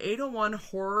 at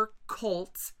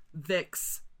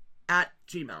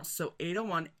 801horrorcultvix@gmail. So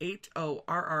 801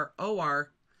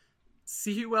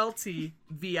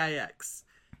 HORRORCULTVIX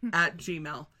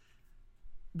 @gmail.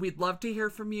 We'd love to hear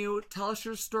from you. Tell us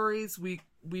your stories. We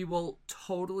will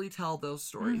totally tell those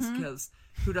stories because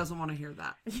who doesn't want to hear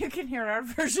that? You can hear our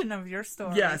version of your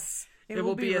story. Yes. It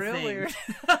will be a real thing. Weird.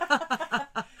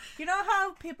 You know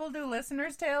how people do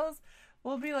listeners' tales?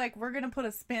 We'll be like, we're going to put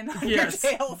a spin on your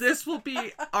tales. This will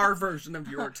be our version of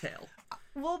your tale.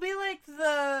 We'll be like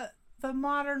the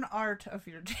modern art of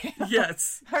your tale.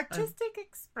 Yes. Artistic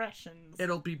expressions.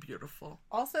 It'll be beautiful.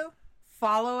 Also,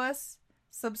 follow us,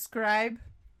 subscribe,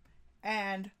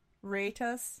 and rate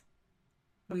us.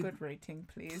 A good rating,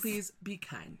 please. Please be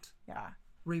kind. Yeah.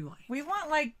 Rewind. We want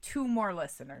like 2 more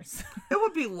listeners. It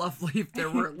would be lovely if there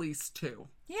were at least 2.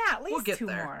 Yeah, at least 2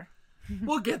 more.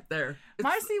 We'll get there.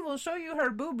 Marci will show you her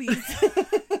boobies.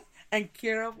 And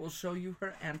Kira will show you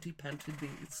her anti-panted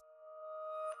knees.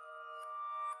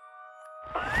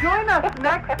 Join us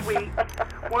next week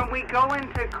when we go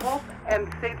into cult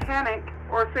and satanic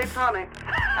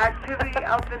activity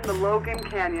up in the Logan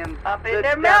Canyon. Up in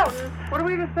the mountains. What are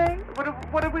we to say?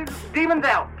 What are we? Demons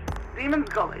out. Demons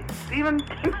Gully. Demons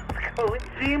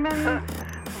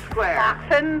Square.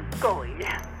 Oxen Scully.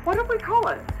 What do we call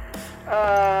it?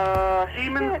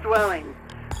 Demons Dwelling.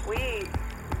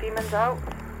 Demons out.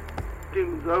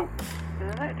 Demons out.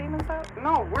 Isn't that Demon's Out?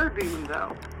 No, we're Demon's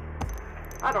Out.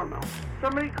 I don't know.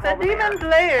 Somebody The call Demon's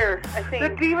Lair, I think. The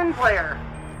Demon's Lair.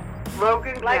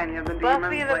 Logan Canyon, the Demon's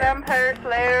Buffy Lair. the Vampire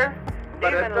Slayer,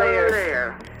 But Demon it's Lair.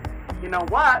 there. You know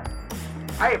what?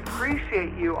 I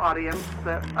appreciate you, audience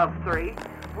of 3.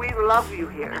 We love you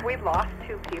here. We lost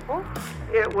 2 people.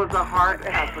 It was a hard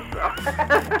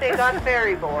episode. They got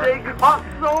very bored. They got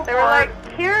so They were like,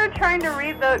 Kira trying to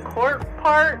read the court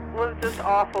part was just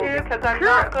awful because I'm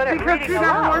not good at reading Because you never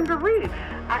aloud. learned to read.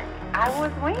 I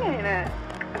was winging it.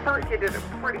 I felt like you did a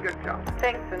pretty good job.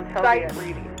 Thanks until Sight the end.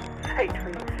 reading. Sight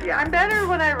reading. Yeah. I'm better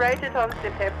when I write it on the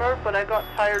paper, but I got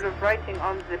tired of writing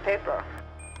on the paper.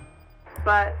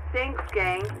 But thanks,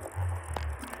 gang.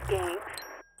 Skanks.